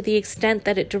interest to the extent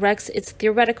that it directs its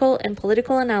theoretical and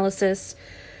political analysis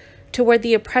toward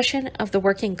the oppression of the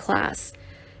working class,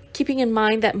 keeping in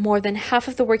mind that more than half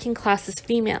of the working class is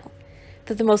female,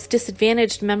 that the most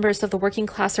disadvantaged members of the working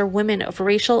class are women of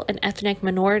racial and ethnic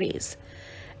minorities,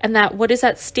 and that what is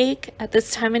at stake at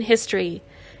this time in history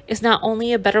is not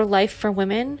only a better life for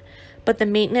women, but the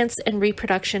maintenance and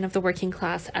reproduction of the working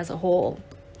class as a whole.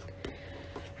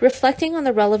 Reflecting on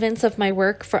the relevance of my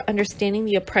work for understanding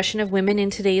the oppression of women in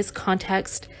today's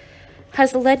context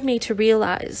has led me to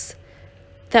realize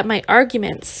that my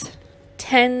arguments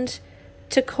tend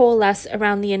to coalesce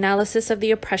around the analysis of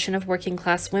the oppression of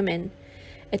working-class women,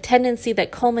 a tendency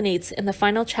that culminates in the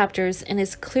final chapters and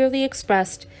is clearly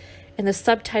expressed in the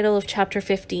subtitle of Chapter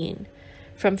 15,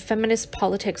 From Feminist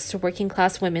Politics to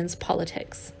Working-Class Women's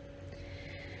Politics.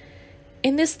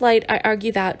 In this light, I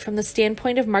argue that, from the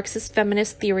standpoint of Marxist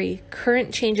feminist theory,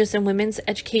 current changes in women's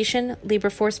education, labor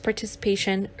force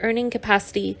participation, earning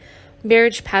capacity,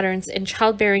 marriage patterns, and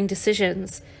childbearing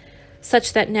decisions,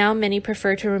 such that now many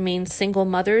prefer to remain single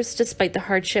mothers despite the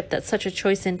hardship that such a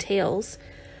choice entails,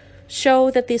 show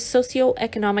that the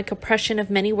socio-economic oppression of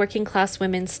many working-class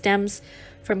women stems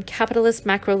from capitalist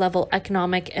macro-level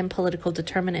economic and political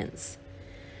determinants.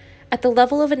 At the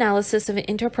level of analysis of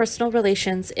interpersonal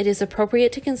relations, it is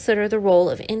appropriate to consider the role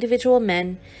of individual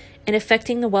men in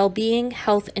affecting the well-being,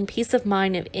 health, and peace of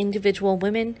mind of individual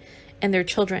women and their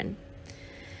children.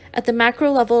 At the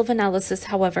macro level of analysis,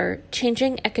 however,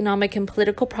 changing economic and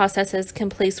political processes can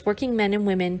place working men and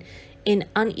women in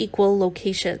unequal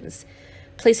locations,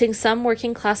 placing some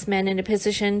working-class men in a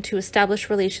position to establish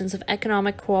relations of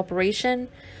economic cooperation,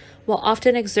 while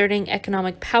often exerting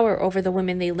economic power over the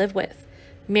women they live with,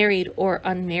 married or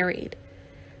unmarried.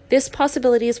 This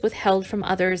possibility is withheld from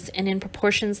others and in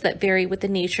proportions that vary with the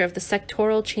nature of the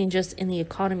sectoral changes in the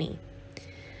economy.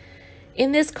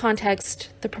 In this context,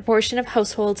 the proportion of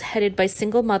households headed by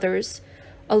single mothers,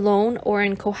 alone or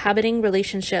in cohabiting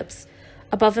relationships,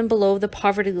 above and below the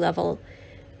poverty level,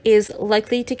 is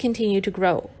likely to continue to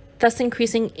grow, thus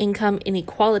increasing income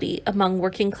inequality among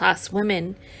working-class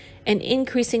women and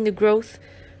increasing the growth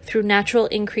through natural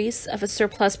increase of a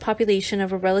surplus population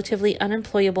of a relatively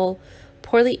unemployable,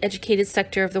 poorly educated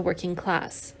sector of the working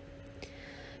class.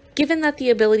 Given that the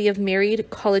ability of married,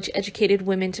 college-educated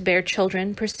women to bear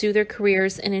children, pursue their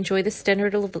careers, and enjoy the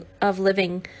standard of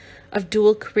living of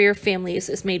dual-career families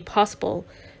is made possible,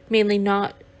 mainly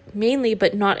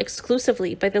but not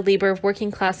exclusively by the labor of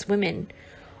working-class women,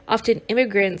 often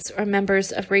immigrants or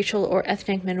members of racial or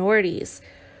ethnic minorities,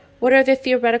 what are the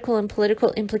theoretical and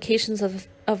political implications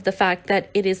of the fact that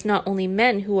it is not only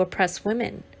men who oppress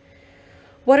women?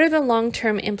 What are the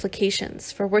long-term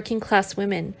implications for working-class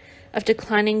women of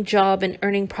declining job and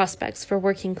earning prospects for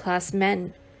working-class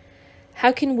men?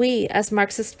 How can we, as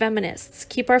Marxist feminists,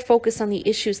 keep our focus on the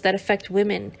issues that affect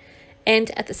women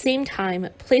and at the same time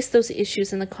place those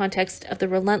issues in the context of the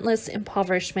relentless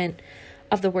impoverishment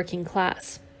of the working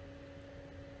class.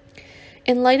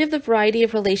 In light of the variety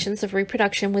of relations of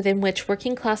reproduction within which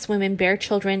working class women bear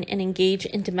children and engage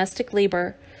in domestic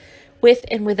labor with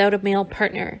and without a male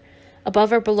partner,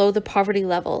 above or below the poverty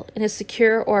level, in a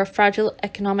secure or a fragile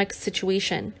economic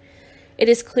situation, it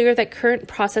is clear that current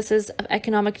processes of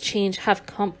economic change have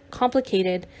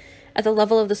complicated, at the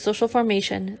level of the social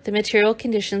formation, the material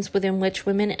conditions within which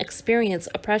women experience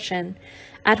oppression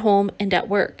at home and at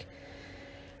work.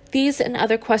 These and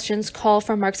other questions call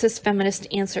for Marxist feminist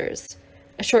answers.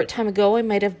 A short time ago, I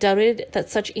might have doubted that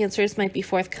such answers might be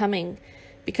forthcoming,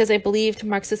 because I believed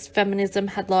Marxist feminism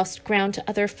had lost ground to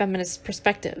other feminist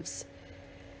perspectives.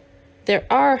 There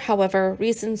are, however,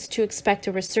 reasons to expect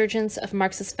a resurgence of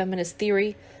Marxist feminist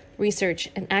theory, research,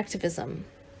 and activism.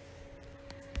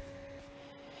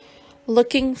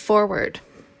 Looking forward.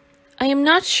 I am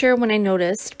not sure when I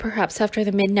noticed, perhaps after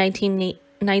the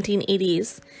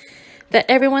mid-1980s, that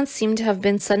everyone seemed to have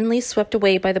been suddenly swept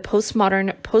away by the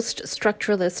postmodern,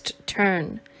 post-structuralist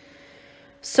turn.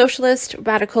 Socialist,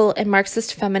 radical, and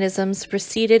Marxist feminisms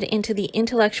receded into the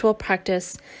intellectual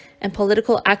practice and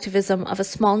political activism of a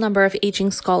small number of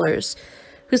aging scholars,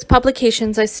 whose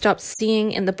publications I stopped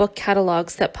seeing in the book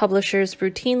catalogs that publishers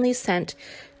routinely sent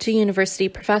to university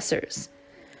professors.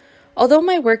 Although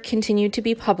my work continued to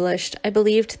be published, I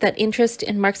believed that interest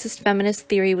in Marxist feminist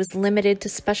theory was limited to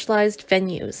specialized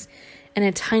venues and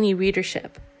a tiny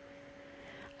readership.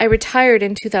 I retired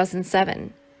in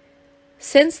 2007.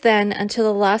 Since then, until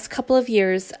the last couple of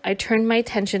years, I turned my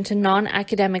attention to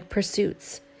non-academic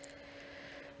pursuits.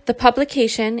 The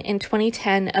publication in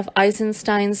 2010 of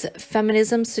Eisenstein's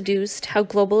Feminism Seduced: How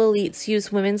Global Elites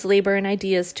Use Women's Labor and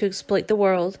Ideas to Exploit the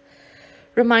World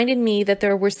reminded me that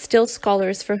there were still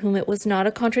scholars for whom it was not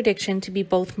a contradiction to be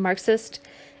both Marxist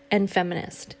and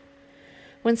feminist.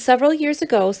 When several years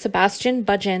ago, Sebastian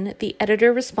Budgen, the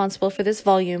editor responsible for this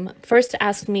volume, first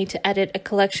asked me to edit a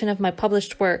collection of my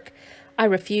published work, I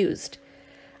refused.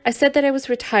 I said that I was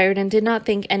retired and did not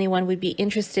think anyone would be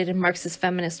interested in Marxist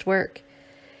feminist work.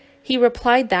 He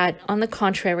replied that, on the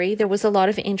contrary, there was a lot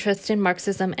of interest in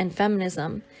Marxism and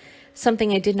feminism,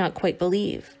 something I did not quite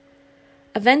believe.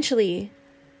 Eventually,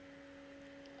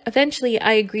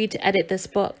 I agreed to edit this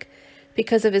book,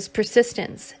 because of his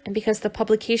persistence, and because the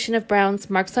publication of Brown's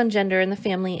Marx on Gender and the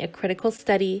Family, A Critical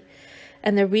Study,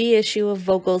 and the reissue of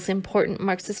Vogel's important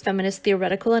Marxist feminist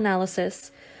theoretical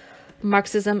analysis,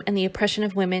 Marxism and the Oppression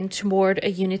of Women Toward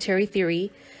a Unitary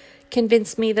Theory,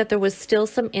 convinced me that there was still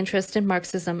some interest in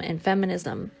Marxism and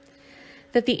feminism.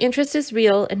 That the interest is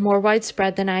real and more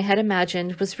widespread than I had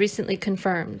imagined was recently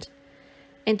confirmed.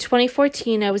 In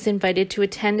 2014, I was invited to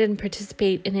attend and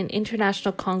participate in an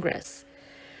international congress,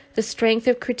 The Strength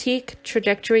of Critique,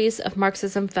 Trajectories of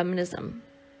Marxism Feminism.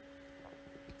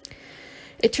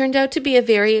 It turned out to be a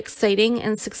very exciting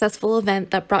and successful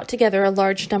event that brought together a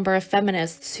large number of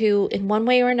feminists who, in one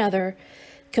way or another,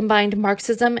 combined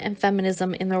Marxism and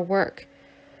feminism in their work.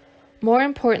 More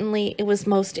importantly, it was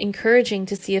most encouraging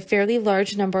to see a fairly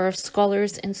large number of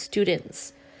scholars and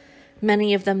students,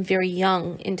 many of them very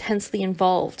young, intensely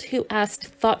involved, who asked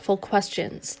thoughtful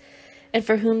questions, and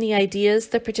for whom the ideas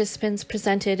the participants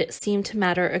presented seemed to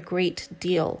matter a great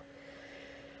deal.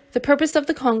 The purpose of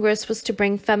the Congress was to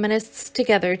bring feminists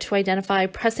together to identify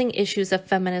pressing issues of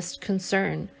feminist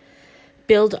concern,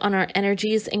 build on our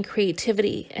energies and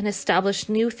creativity, and establish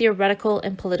new theoretical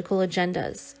and political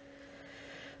agendas.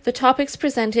 The topics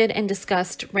presented and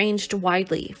discussed ranged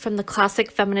widely, from the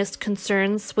classic feminist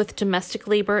concerns with domestic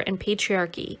labor and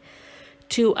patriarchy,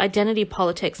 to identity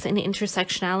politics and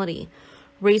intersectionality,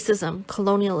 racism,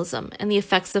 colonialism, and the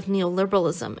effects of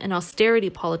neoliberalism and austerity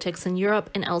politics in Europe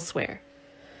and elsewhere.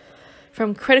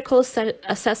 From critical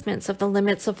assessments of the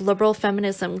limits of liberal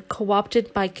feminism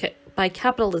co-opted by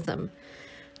capitalism,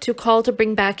 to call to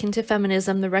bring back into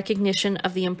feminism the recognition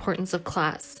of the importance of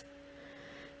class.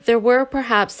 There were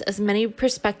perhaps as many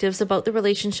perspectives about the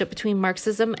relationship between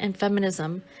Marxism and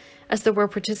feminism as there were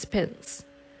participants.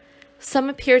 Some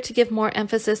appear to give more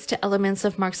emphasis to elements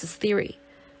of Marxist theory,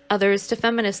 others to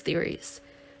feminist theories,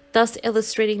 thus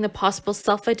illustrating the possible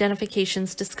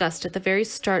self-identifications discussed at the very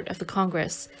start of the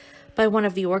Congress by one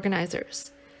of the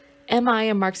organizers. Am I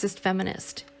a Marxist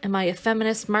feminist? Am I a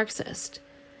feminist Marxist?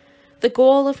 The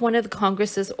goal of one of the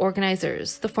Congress's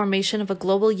organizers, the formation of a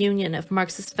global union of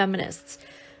Marxist feminists,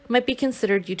 might be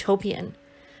considered utopian,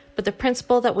 but the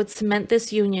principle that would cement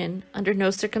this union, under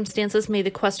no circumstances may the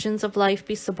questions of life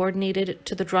be subordinated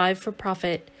to the drive for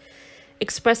profit,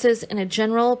 expresses in a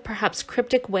general, perhaps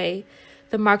cryptic way,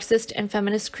 the Marxist and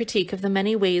feminist critique of the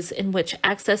many ways in which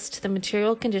access to the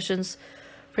material conditions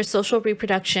for social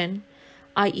reproduction,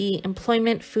 i.e.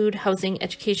 employment, food, housing,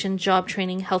 education, job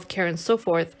training, healthcare, and so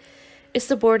forth, is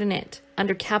subordinate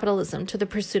under capitalism to the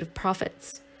pursuit of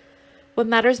profits. What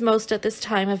matters most at this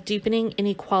time of deepening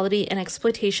inequality and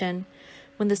exploitation,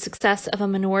 when the success of a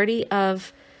minority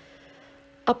of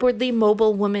upwardly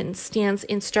mobile women stands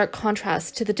in stark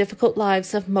contrast to the difficult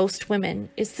lives of most women,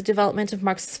 is the development of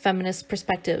Marxist feminist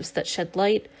perspectives that shed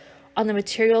light on the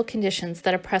material conditions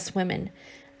that oppress women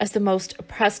as the most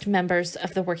oppressed members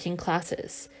of the working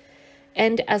classes,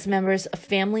 and as members of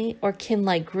family or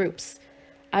kin-like groups,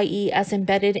 i.e. as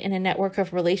embedded in a network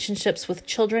of relationships with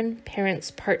children,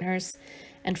 parents, partners,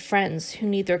 and friends who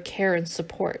need their care and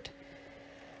support.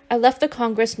 I left the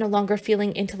Congress no longer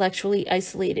feeling intellectually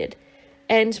isolated,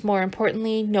 and more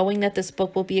importantly, knowing that this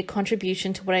book will be a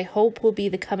contribution to what I hope will be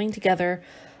the coming together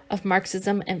of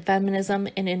Marxism and feminism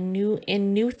in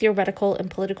new theoretical and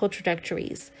political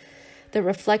trajectories that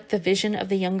reflect the vision of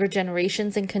the younger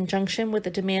generations in conjunction with the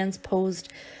demands posed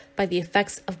by the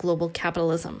effects of global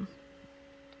capitalism.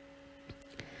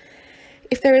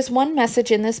 If there is one message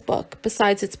in this book,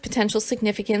 besides its potential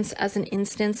significance as an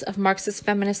instance of Marxist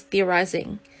feminist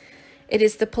theorizing, it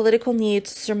is the political need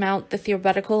to surmount the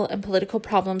theoretical and political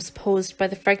problems posed by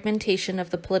the fragmentation of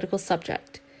the political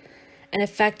subject, an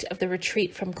effect of the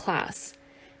retreat from class,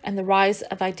 and the rise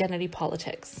of identity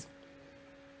politics.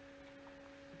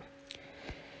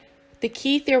 The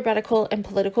key theoretical and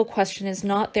political question is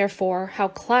not, therefore, how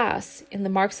class, in the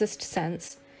Marxist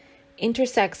sense,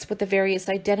 intersects with the various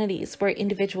identities where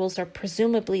individuals are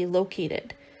presumably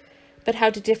located, but how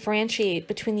to differentiate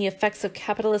between the effects of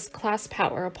capitalist class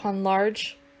power upon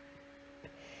large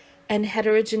and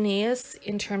heterogeneous,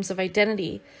 in terms of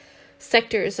identity,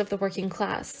 sectors of the working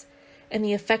class, and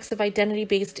the effects of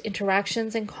identity-based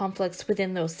interactions and conflicts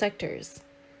within those sectors.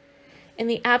 In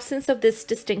the absence of this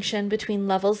distinction between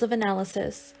levels of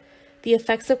analysis, the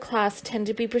effects of class tend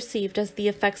to be perceived as the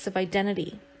effects of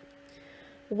identity.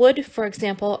 Wood, for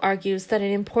example, argues that an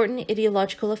important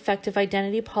ideological effect of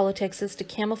identity politics is to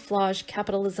camouflage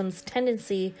capitalism's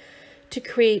tendency to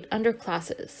create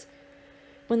underclasses.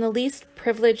 When the least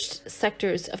privileged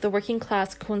sectors of the working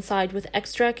class coincide with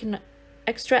extra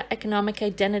economic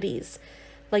identities,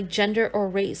 like gender or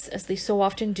race, as they so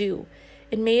often do,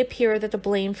 it may appear that the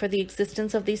blame for the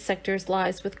existence of these sectors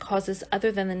lies with causes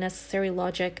other than the necessary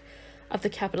logic of the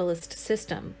capitalist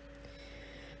system.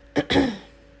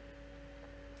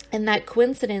 And that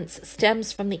coincidence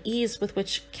stems from the ease with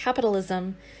which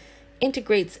capitalism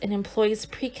integrates and employs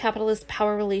pre-capitalist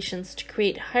power relations to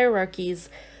create hierarchies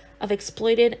of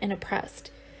exploited and oppressed,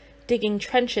 digging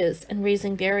trenches and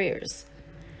raising barriers.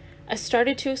 I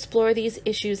started to explore these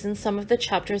issues in some of the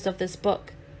chapters of this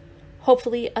book.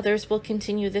 Hopefully, others will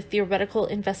continue the theoretical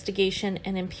investigation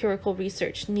and empirical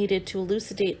research needed to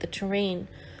elucidate the terrain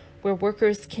where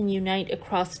workers can unite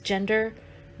across gender,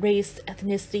 race,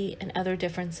 ethnicity, and other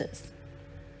differences.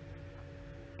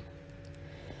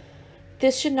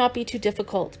 This should not be too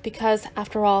difficult because,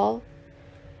 after all,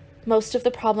 most of the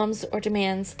problems or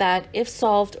demands that, if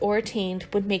solved or attained,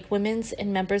 would make women's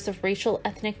and members of racial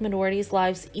ethnic minorities'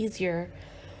 lives easier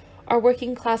are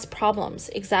working class problems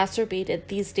exacerbated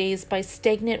these days by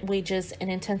stagnant wages and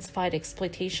intensified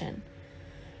exploitation.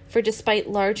 For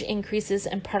despite large increases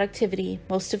in productivity,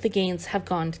 most of the gains have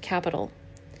gone to capital.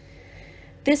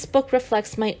 This book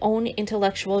reflects my own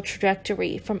intellectual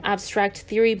trajectory from abstract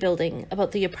theory building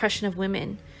about the oppression of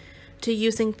women to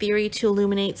using theory to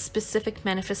illuminate specific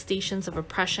manifestations of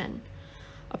oppression,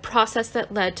 a process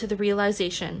that led to the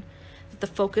realization that the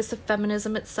focus of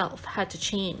feminism itself had to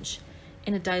change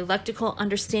in a dialectical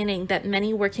understanding that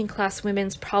many working class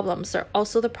women's problems are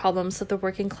also the problems of the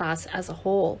working class as a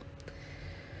whole.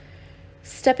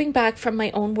 Stepping back from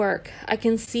my own work, I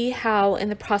can see how, in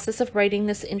the process of writing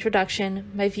this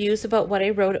introduction, my views about what I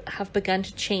wrote have begun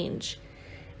to change,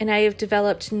 and I have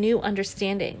developed new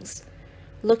understandings,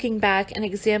 looking back and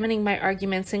examining my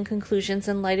arguments and conclusions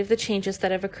in light of the changes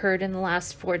that have occurred in the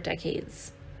last 4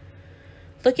 decades.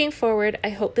 Looking forward, I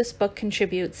hope this book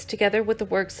contributes, together with the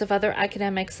works of other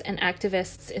academics and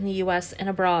activists in the U.S. and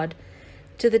abroad,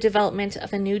 to the development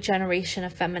of a new generation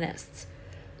of feminists,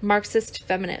 Marxist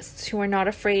feminists who are not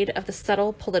afraid of the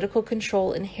subtle political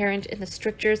control inherent in the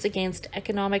strictures against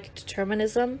economic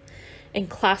determinism and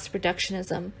class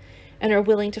reductionism, and are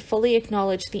willing to fully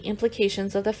acknowledge the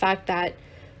implications of the fact that,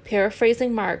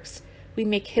 paraphrasing Marx, we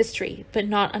make history, but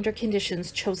not under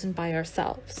conditions chosen by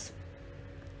ourselves.